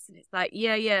on this. And it's like,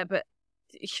 yeah, but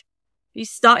you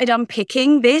started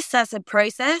unpicking this as a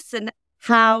process and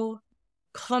how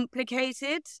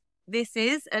complicated this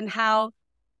is and how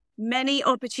many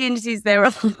opportunities there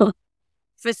are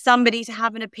for somebody to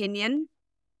have an opinion.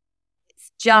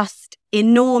 It's just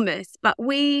enormous. But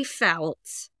we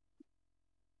felt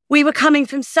we were coming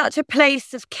from such a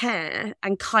place of care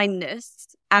and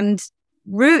kindness and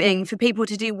rooting for people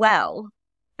to do well.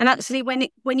 And actually, when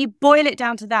you boil it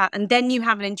down to that, and then you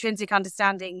have an intrinsic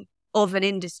understanding of an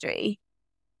industry,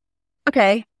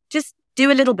 okay, just do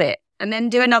a little bit and then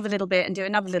do another little bit and do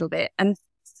another little bit. And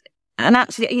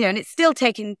actually, and it's still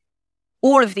taken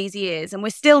all of these years and we're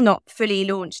still not fully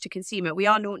launched to consumer. We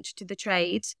are launched to the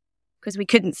trade because we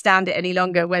couldn't stand it any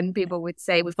longer when people would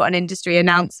say we've got an industry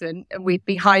announcement and we'd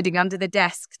be hiding under the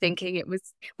desk thinking it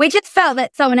was... We just felt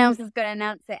that someone else was going to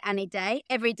announce it any day.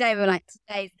 Every day we were like,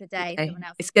 today's the day. Someone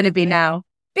else it's going to be now.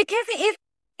 Because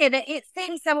it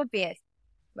seems so obvious,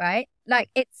 right? Like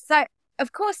it's so...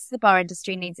 Of course the bar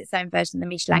industry needs its own version of the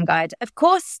Michelin Guide. Of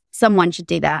course someone should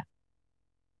do that.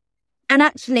 And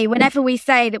actually, whenever we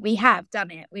say that we have done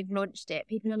it, we've launched it,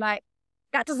 people are like,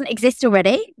 that doesn't exist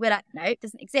already. We're like, no, it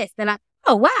doesn't exist. They're like,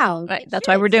 oh, wow. Right, that's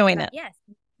why we're doing it. Like, yes,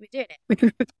 we're doing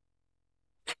it.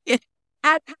 Yeah.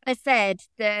 As Hannah said,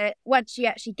 once you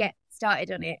actually get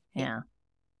started on it, yeah,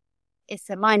 it's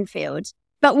a minefield.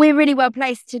 But we're really well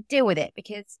placed to deal with it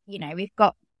because, we've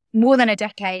got more than a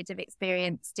decade of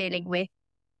experience dealing with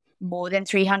more than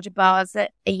 300 bars a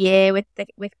year with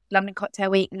London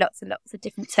Cocktail Week, lots and lots of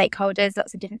different stakeholders,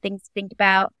 lots of different things to think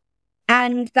about.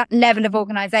 And that level of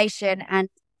organisation and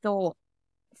thought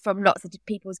from lots of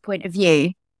people's point of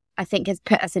view, I think has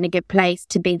put us in a good place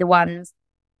to be the ones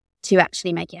to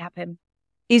actually make it happen.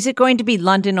 Is it going to be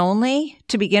London only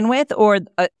to begin with, or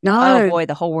no? Oh boy,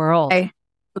 the whole world. No.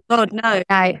 God, no.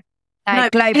 No,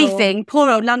 global. Anything, poor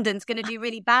old London's going to do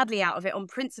really badly out of it on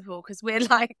principle because we're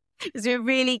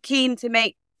really keen to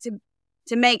make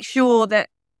sure that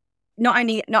not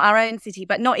our own city,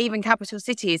 but not even capital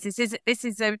cities. This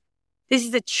is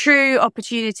a true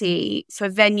opportunity for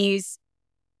venues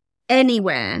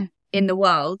anywhere in the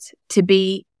world to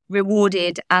be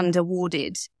rewarded and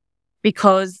awarded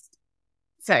because.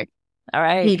 So, all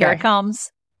right, here it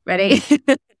comes. Ready?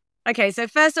 Okay, so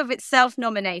first off, it's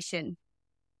self-nomination.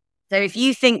 So if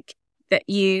you think that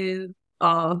you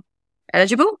are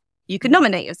eligible, you can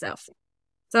nominate yourself.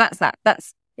 So that's that.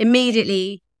 That's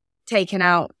immediately taken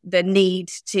out the need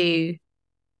to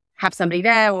have somebody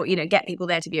there or, get people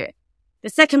there to view it. The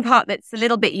second part that's a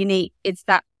little bit unique is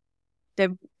that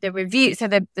the review, so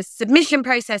the submission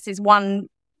process is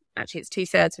it's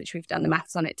 2/3, which we've done the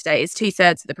maths on it today, is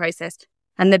 2/3 of the process.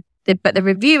 And but the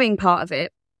reviewing part of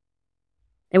it,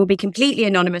 there will be completely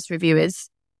anonymous reviewers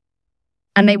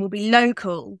and they will be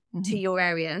local to your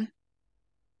area,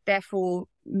 therefore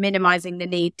minimizing the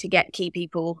need to get key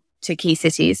people to key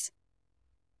cities.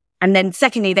 And then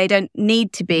secondly, they don't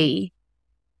need to be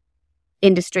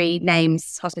industry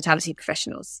names, hospitality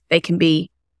professionals. They can be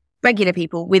regular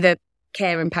people with a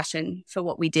care and passion for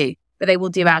what we do, but they will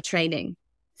do our training.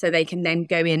 So they can then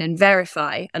go in and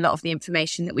verify a lot of the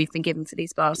information that we've been given for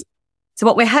these bars. So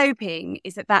what we're hoping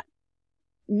is that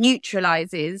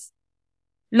neutralizes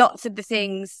lots of the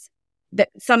things that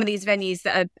some of these venues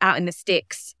that are out in the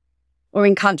sticks or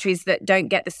in countries that don't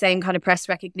get the same kind of press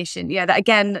recognition. Yeah, that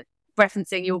again,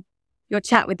 referencing your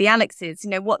chat with the Alexes,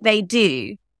 what they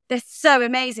do. They're so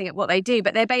amazing at what they do,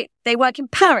 but they work in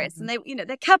Paris and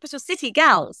they're capital city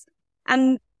gals.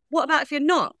 And what about if you're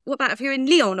not? What about if you're in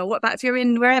Lyon or what about if you're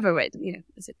in wherever?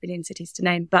 There's a billion cities to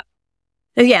name, but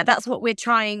yeah, that's what we're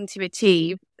trying to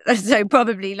achieve. So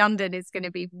probably London is going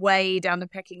to be way down the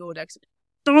pecking order.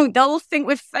 They'll think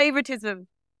with favouritism.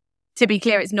 To be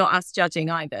clear, it's not us judging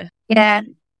either. Yeah.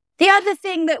 The other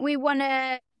thing that we want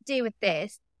to do with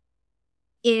this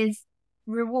is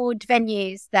reward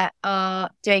venues that are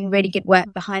doing really good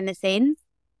work behind the scenes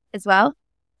as well.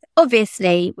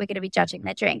 Obviously, we're going to be judging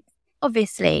their drinks.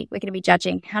 Obviously, we're going to be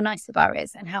judging how nice the bar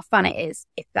is and how fun it is,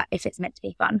 if it's meant to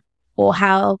be fun, or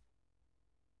how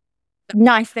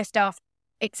nice their staff,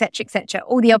 etc.,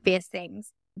 all the obvious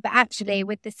things. But actually,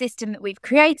 with the system that we've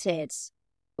created,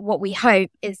 what we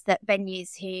hope is that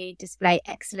venues who display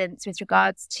excellence with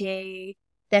regards to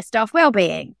their staff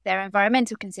well-being, their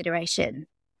environmental consideration,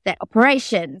 their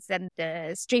operations and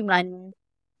the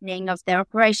streamlining of their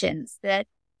operations, the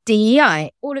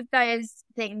DEI, all of those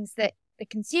things that the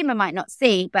consumer might not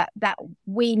see, but that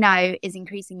we know is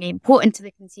increasingly important to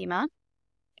the consumer,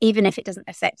 even if it doesn't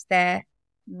affect their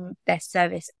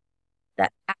service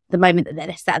that at the moment that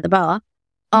they're sat at the bar.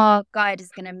 Our guide is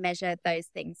going to measure those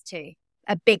things too.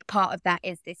 A big part of that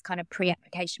is this kind of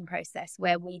pre-application process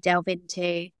where we delve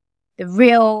into the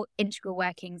real integral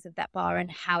workings of that bar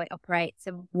and how it operates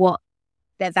and what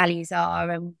their values are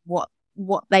and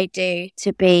what they do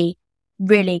to be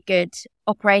really good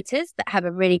operators that have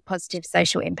a really positive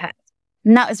social impact.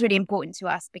 And that was really important to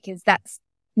us because that's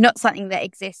not something that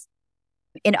exists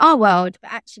in our world,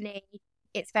 but actually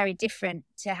it's very different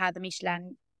to how the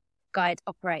Michelin guide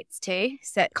operates too.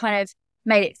 So it kind of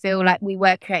made it feel like we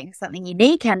were creating something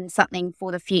unique and something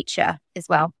for the future as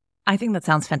well. I think that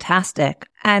sounds fantastic.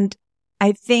 And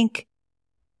I think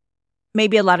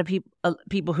maybe a lot of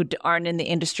people who aren't in the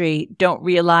industry don't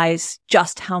realize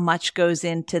just how much goes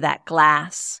into that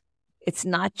glass. It's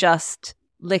not just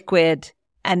liquid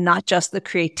and not just the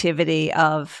creativity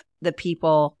of the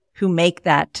people who make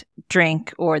that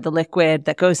drink or the liquid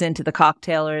that goes into the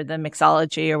cocktail or the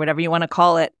mixology or whatever you want to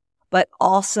call it, but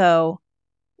also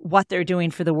what they're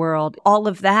doing for the world. All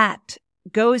of that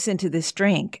goes into this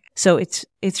drink. So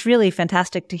it's really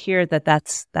fantastic to hear that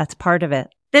that's part of it.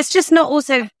 There's just not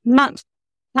also much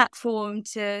platform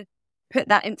to put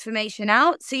that information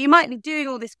out. So you might be doing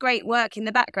all this great work in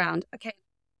the background. Okay,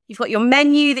 you've got your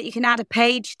menu that you can add a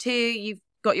page to. You've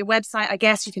got your website, I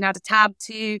guess, you can add a tab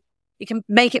to. You can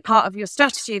make it part of your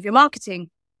strategy of your marketing.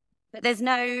 But there's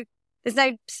no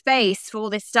space for all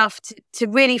this stuff to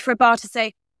really, for a bar to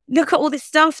say, look at all this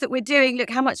stuff that we're doing. Look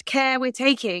how much care we're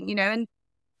taking, and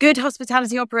good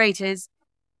hospitality operators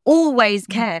always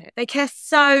care. They care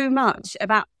so much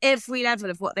about every level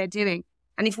of what they're doing.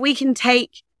 And if we can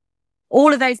take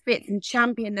all of those bits and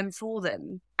champion them for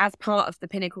them as part of the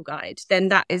Pinnacle Guide, then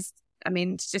that is, I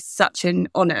mean, it's just such an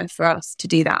honor for us to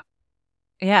do that.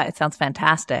 Yeah, it sounds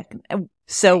fantastic.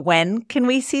 So when can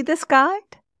we see this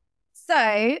guide?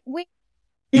 So we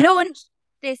launched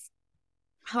this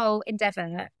whole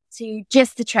endeavour to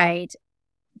just the trade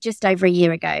just over a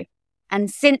year ago. And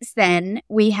since then,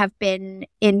 we have been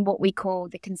in what we call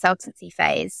the consultancy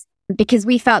phase, because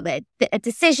we felt that a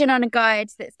decision on a guide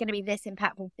that's going to be this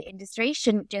impactful for the industry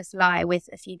shouldn't just lie with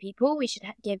a few people. We should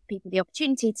give people the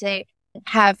opportunity to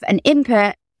have an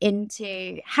input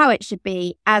into how it should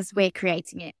be as we're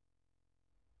creating it.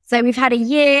 So we've had a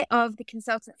year of the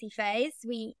consultancy phase.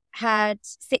 We had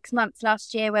 6 months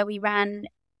last year where we ran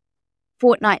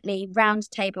fortnightly round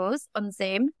tables on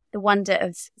Zoom, the wonder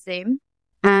of Zoom.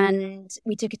 And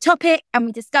we took a topic and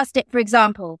we discussed it. For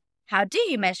example, how do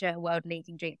you measure a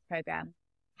world-leading drinks program?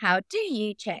 How do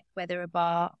you check whether a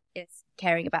bar is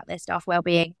caring about their staff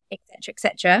well-being, etc.,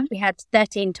 etc.? We had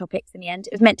 13 topics in the end.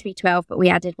 It was meant to be 12, but we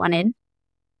added one in.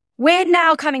 We're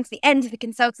now coming to the end of the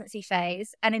consultancy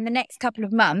phase, and in the next couple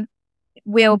of months,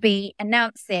 we'll be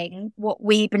announcing what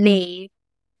we believe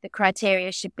the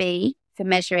criteria should be for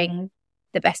measuring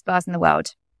the best bars in the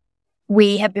world.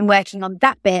 We have been working on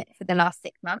that bit for the last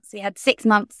 6 months. We had 6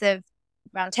 months of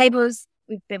round tables.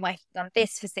 We've been working on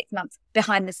this for 6 months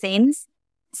behind the scenes.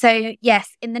 So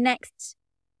yes, in the next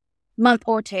month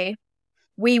or two,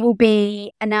 we will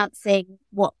be announcing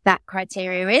what that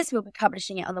criteria is. We'll be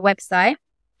publishing it on the website,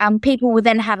 and people will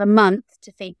then have a month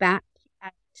to feedback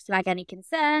and flag any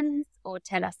concerns or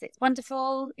tell us it's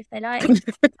wonderful if they like,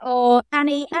 or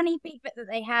any feedback that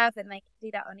they have, and they can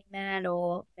do that on email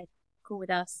or they can call with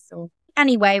us. Or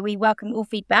anyway, we welcome all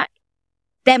feedback.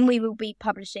 Then we will be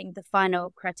publishing the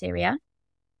final criteria,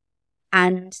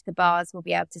 and the bars will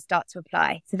be able to start to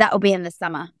apply. So that will be in the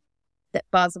summer that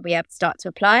bars will be able to start to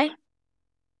apply.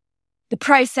 The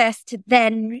process to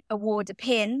then award a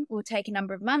pin will take a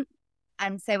number of months.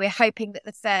 And so we're hoping that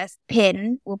the first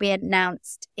pin will be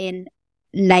announced in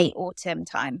late autumn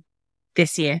time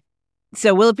this year.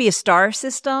 So will it be a star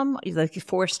system? Like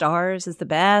 4 stars is the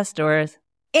best, or?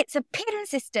 It's a pin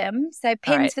system. So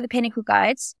pins for the Pinnacle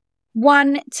Guides.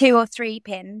 1, 2 or 3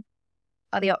 pins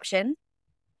are the option.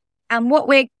 And what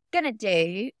we're going to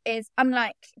do is,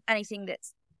 unlike anything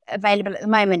that's available at the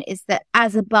moment, is that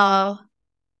as a bar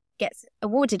gets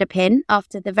awarded a pin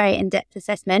after the very in-depth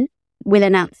assessment, we'll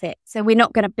announce it. So we're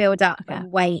not going to build up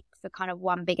and wait for kind of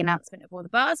one big announcement of all the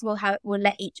bars. We'll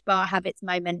let each bar have its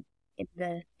moment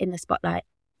in the spotlight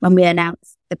when we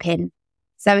announce the pin.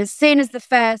 So as soon as the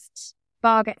first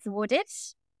bar gets awarded,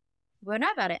 we'll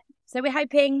know about it. So we're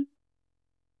hoping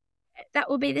that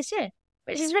will be this year,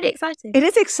 which is really exciting. It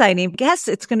is exciting. I guess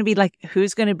it's going to be like,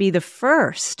 who's going to be the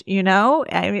first, you know?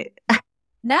 I mean,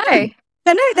 no,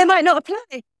 they might not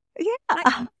apply. Yeah.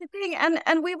 That's the thing.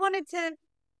 And we wanted to,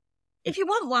 if you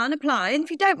want one, apply. And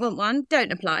if you don't want one,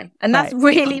 don't apply. And that's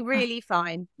really, really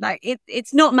fine. Like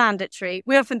it's not mandatory.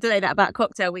 We often say that about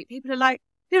cocktail week. People are like,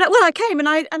 well, I came and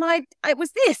I it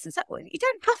was this. It's like, well, you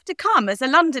don't have to come as a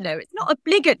Londoner. It's not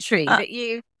obligatory that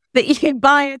you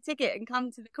buy a ticket and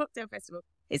come to the cocktail festival.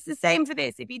 It's the same for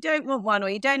this. If you don't want one or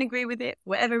you don't agree with it,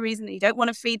 for whatever reason, you don't want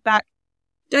a feedback,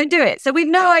 don't do it. So we've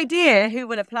no idea who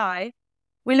will apply.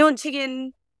 We're launching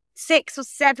in 6 or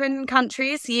 7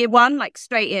 countries, year 1, like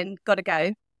straight in, gotta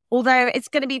go. Although it's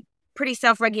going to be pretty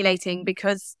self-regulating,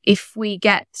 because if we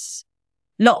get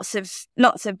lots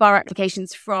of bar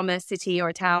applications from a city or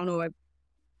a town or a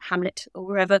hamlet or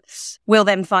wherever, we'll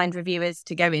then find reviewers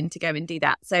to go and do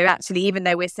that. So actually, even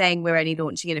though we're saying we're only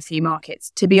launching in a few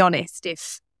markets, to be honest,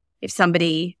 if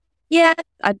somebody,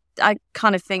 I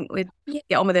kind of think we'd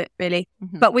get on with it, really.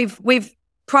 Mm-hmm. But we've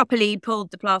properly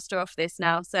pulled the plaster off this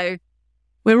now, so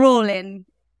we're all in.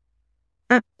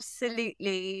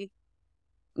 Absolutely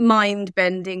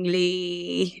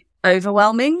mind-bendingly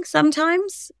overwhelming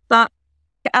sometimes, but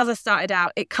as I started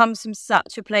out, it comes from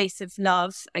such a place of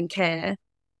love and care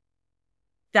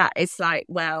that it's like,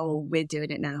 well, we're doing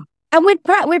it now. And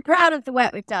we're proud of the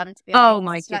work we've done, to be honest. Oh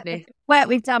my goodness. Like the work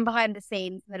we've done behind the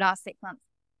scenes in the last 6 months.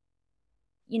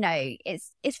 You know,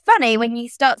 it's funny when you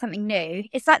start something new.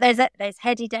 It's like those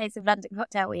heady days of London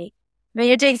Cocktail Week. When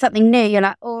you're doing something new, you're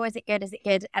like, oh, is it good? Is it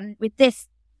good? And with this,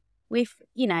 we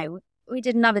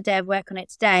did another day of work on it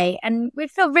today, and we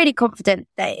feel really confident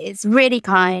that it's really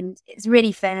kind, it's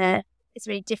really fair, it's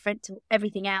really different to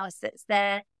everything else that's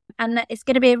there, and that it's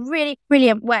going to be a really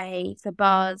brilliant way for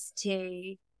bars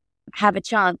to have a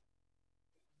chance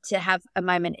to have a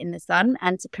moment in the sun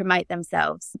and to promote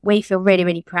themselves. We feel really,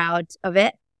 really proud of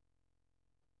it.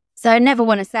 So I never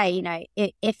want to say, you know,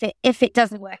 if it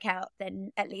doesn't work out,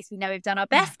 then at least we know we've done our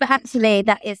best. But actually,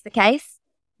 that is the case.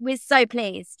 We're so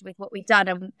pleased with what we've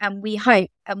done, and we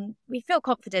hope and we feel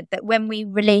confident that when we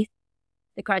release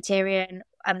the criteria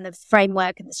and the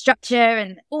framework and the structure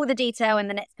and all the detail in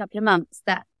the next couple of months,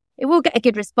 that it will get a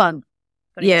good response.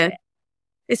 Yeah.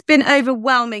 It's been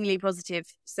overwhelmingly positive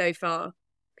so far.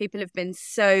 People have been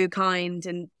so kind,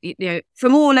 and, you know,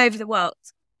 from all over the world.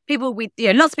 People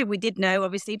lots of people we did know,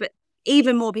 obviously, but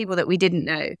even more people that we didn't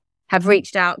know have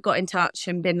reached out, got in touch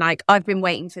and been like, I've been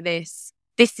waiting for this.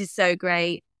 This is so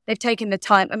great. They've taken the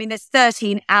time. I mean, there's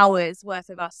 13 hours worth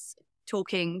of us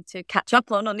talking to catch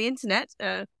up on the internet,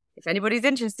 if anybody's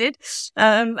interested,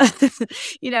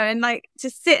 you know, and like to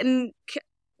sit and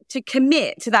to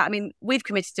commit to that. I mean, we've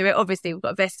committed to it. Obviously, we've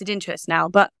got a vested interest now,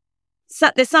 but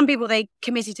there's some people, they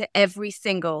committed to every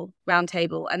single round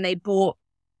table, and they brought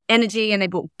energy and they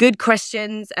brought good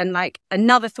questions and like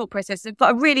another thought process.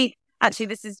 But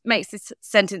actually, makes this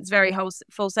sentence very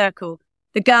full circle.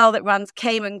 The girl that runs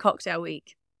Cayman Cocktail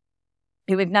Week,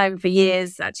 who we've known for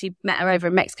years, actually met her over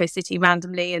in Mexico City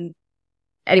randomly. And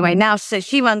anyway, now, so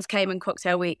she runs Cayman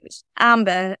Cocktail Week, which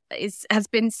Amber has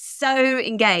been so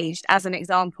engaged as an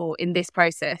example in this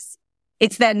process.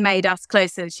 It's then made us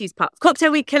closer. She's part of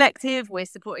Cocktail Week Collective. We're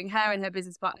supporting her and her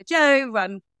business partner, Joe,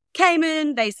 run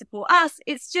Cayman. They support us.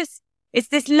 It's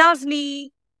this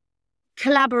lovely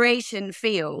collaboration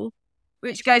feel,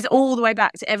 which goes all the way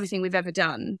back to everything we've ever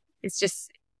done. It's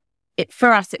just,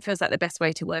 for us, it feels like the best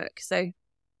way to work. So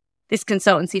this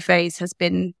consultancy phase has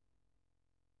been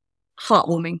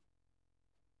heartwarming.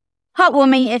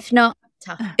 Heartwarming, if not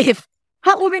tough.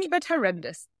 Heartwarming, but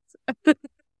horrendous.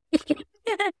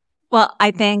 Well,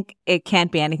 I think it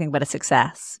can't be anything but a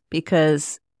success,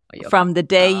 because from the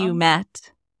day you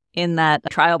met in that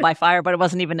trial by fire, but it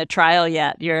wasn't even a trial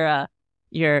yet, your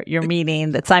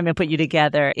meeting that Simon put you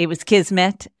together, it was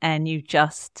kismet, and you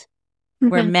just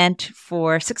were meant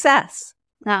for success.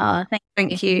 Oh,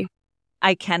 thank you.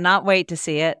 I cannot wait to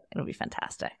see it. It'll be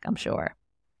fantastic, I'm sure.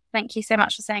 Thank you so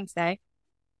much for saying so.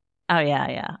 Oh,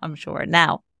 yeah, I'm sure.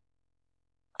 Now,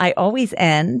 I always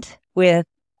end with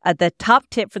the top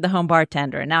tip for the home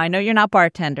bartender. Now, I know you're not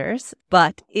bartenders,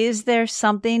 but is there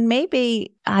something,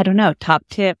 maybe, I don't know, top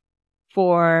tip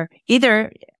for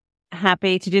either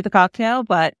happy to do the cocktail,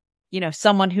 but, you know,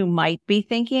 someone who might be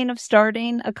thinking of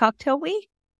starting a cocktail week?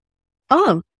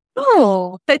 Oh,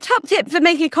 the top tip for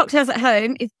making cocktails at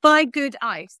home is buy good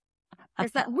ice.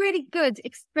 There's that really good,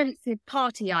 expensive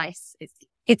party ice.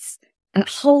 It's a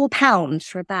whole pound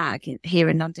for a bag here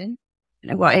in London. I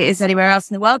don't know what it is anywhere else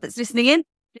in the world that's listening in.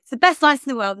 It's the best ice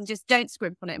in the world, and just don't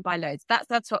scrimp on it and buy loads.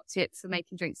 That's our top tips for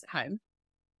making drinks at home.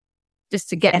 Just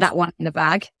to get that one in the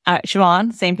bag.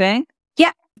 Siobhan, same thing?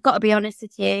 Yeah, I've got to be honest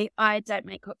with you. I don't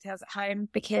make cocktails at home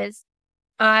because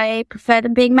I prefer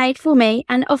them being made for me.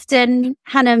 And often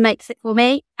Hannah makes it for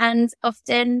me. And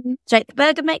often Jake the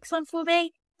Burger makes one for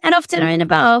me. And often I'm in a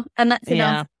bar. And that's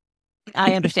enough.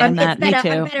 I understand that. Me too.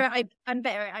 I'm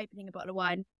better at opening a bottle of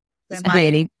wine.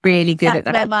 Really, really good at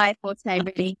that. That's my forte,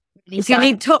 really. If you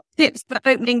need top tips for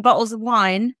opening bottles of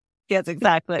wine. Yes,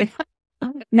 exactly.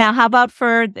 Now, how about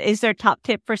is there a top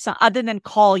tip for some, other than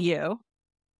call you?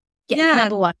 Yeah,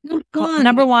 number one.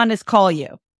 Number one is call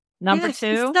you. Number two?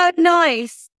 It's so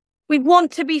nice. We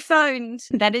want to be phoned.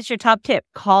 That is your top tip.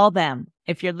 Call them.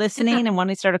 If you're listening and want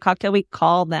to start a cocktail week,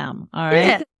 call them. All right?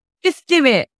 Yeah. Just do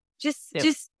it. Just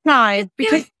try.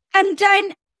 Because and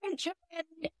don't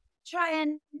try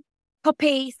and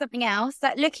copy something else.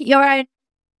 Like, look at your own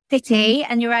city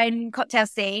and your own cocktail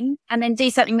scene, and then do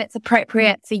something that's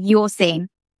appropriate for your scene.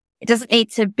 It doesn't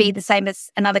need to be the same as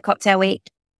another cocktail week.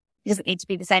 It doesn't need to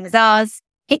be the same as ours.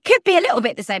 It could be a little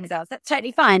bit the same as ours. That's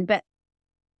totally fine. But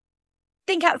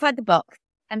think outside the box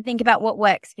and think about what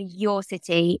works for your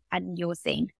city and your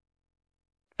scene.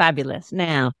 Fabulous.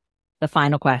 Now, the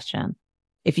final question.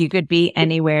 If you could be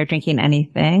anywhere drinking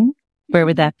anything, where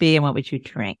would that be and what would you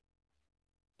drink?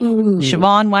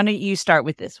 Siobhan, why don't you start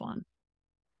with this one?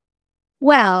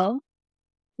 Well,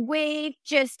 we've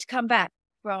just come back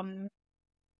from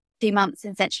 2 months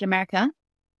in Central America.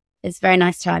 It's a very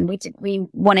nice time. We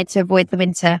wanted to avoid the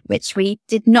winter, which we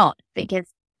did not, because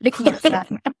looking at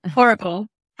that, horrible.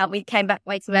 And we came back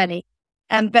way too early.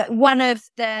 But one of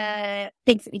the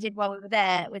things that we did while we were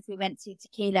there was we went to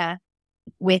tequila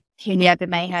with Julio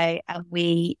Bermejo, and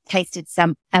we tasted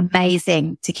some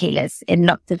amazing tequilas in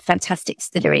lots of fantastic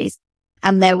distilleries.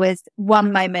 And there was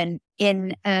one moment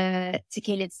in a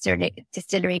tequila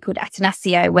distillery called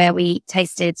Atanasio where we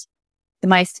tasted the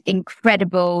most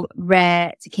incredible,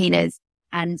 rare tequilas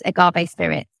and agave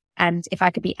spirits. And if I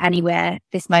could be anywhere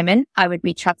this moment, I would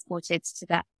be transported to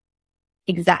that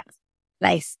exact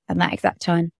place and that exact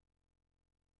time.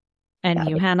 And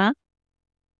you, Hannah?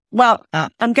 Well,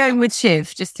 I'm going with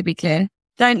Shiv, just to be clear.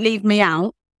 Don't leave me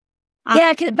out.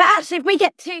 Yeah, but actually, if we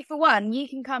get 2 for 1, you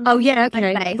can come. Oh, yeah,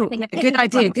 okay. Cool. Good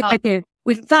idea.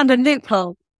 We've found a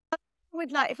loophole.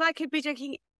 If I could be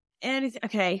drinking anything,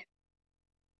 okay.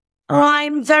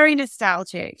 I'm very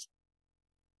nostalgic.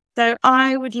 So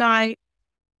I would like,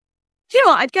 do you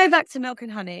know what? I'd go back to Milk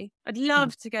and Honey. I'd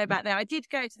love to go back there. I did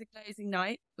go to the closing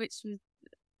night, which was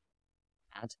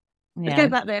bad. I'd go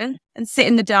back there and sit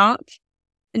in the dark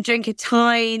and drink a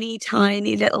tiny,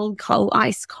 tiny little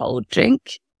ice cold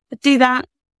drink. I'd do that.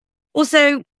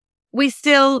 Also, we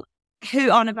still hoot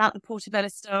on about the Portobello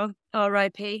Star,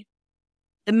 R.I.P.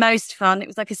 The most fun. It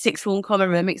was like a sixth form common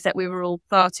room, except we were all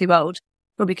far too old.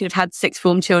 Probably could have had sixth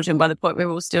form children by the point we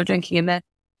were all still drinking in there.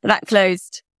 But that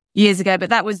closed years ago. But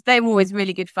they were always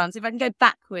really good fun. So if I can go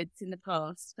backwards in the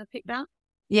past, can I pick that?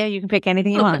 Yeah, you can pick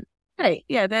anything you want. Hey,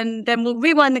 yeah, then we'll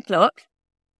rewind the clock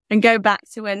and go back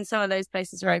to when some of those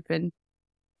places are open.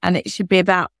 And it should be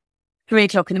about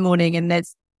 3:00 in the morning and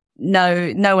there's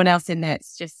no one else in there.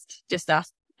 It's just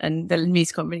us and the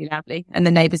music on really loudly and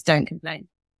the neighbours don't complain.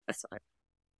 That's right.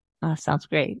 Oh, sounds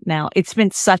great. Now, it's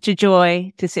been such a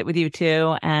joy to sit with you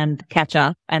two and catch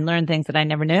up and learn things that I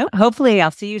never knew. Hopefully, I'll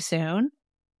see you soon.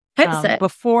 Hope so.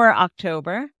 Before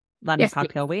October, London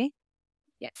Cocktail Week.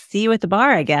 Yes. See you at the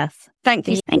bar, I guess. Thank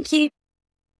you. Thank you.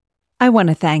 I want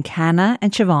to thank Hannah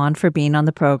and Siobhan for being on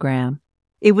the program.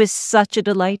 It was such a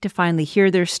delight to finally hear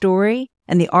their story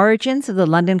and the origins of the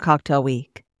London Cocktail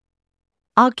Week.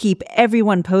 I'll keep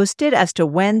everyone posted as to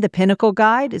when the Pinnacle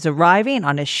Guide is arriving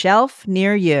on a shelf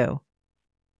near you.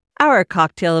 Our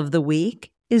cocktail of the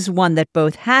week is one that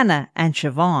both Hannah and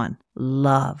Siobhan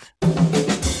love.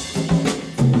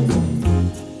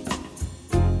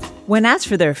 When asked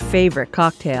for their favorite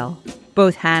cocktail,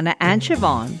 both Hannah and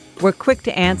Siobhan were quick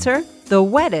to answer the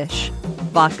wettish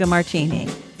vodka martini.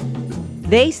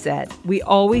 They said we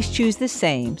always choose the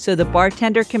same so the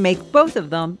bartender can make both of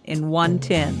them in one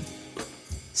tin.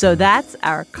 So that's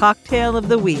our cocktail of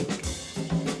the week.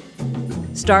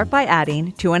 Start by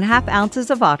adding 2.5 ounces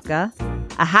of vodka,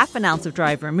 a half an ounce of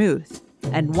dry vermouth,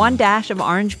 and 1 dash of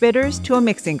orange bitters to a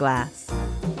mixing glass.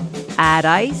 Add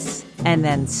ice and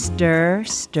then stir,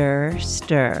 stir,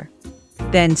 stir.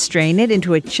 Then strain it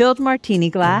into a chilled martini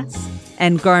glass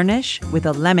and garnish with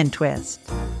a lemon twist.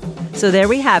 So there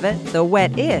we have it, the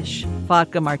wet-ish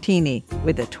vodka martini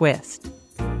with a twist.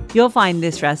 You'll find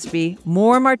this recipe,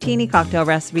 more martini cocktail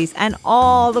recipes, and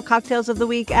all the cocktails of the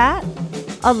week at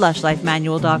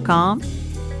alushlifemanual.com,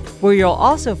 where you'll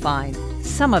also find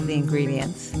some of the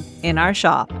ingredients in our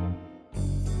shop.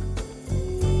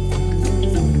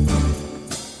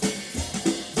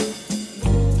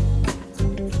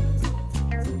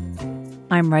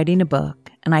 I'm writing a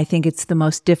book, and I think it's the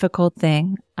most difficult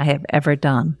thing I have ever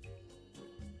done.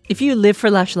 If you live for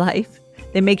Lush Life,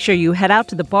 then make sure you head out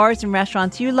to the bars and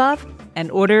restaurants you love and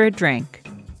order a drink.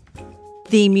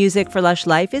 Theme music for Lush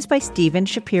Life is by Steven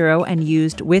Shapiro and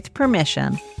used with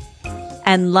permission.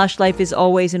 And Lush Life is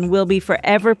always and will be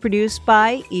forever produced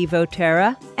by Evo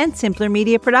Terra and Simpler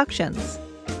Media Productions.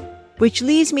 Which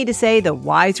leaves me to say the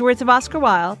wise words of Oscar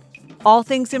Wilde, all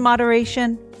things in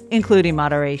moderation, including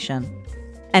moderation.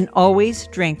 And always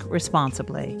drink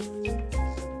responsibly.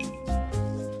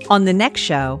 On the next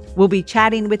show, we'll be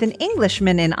chatting with an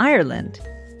Englishman in Ireland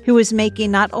who is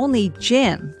making not only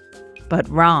gin, but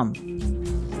rum.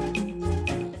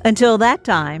 Until that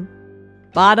time,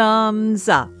 bottoms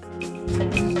up.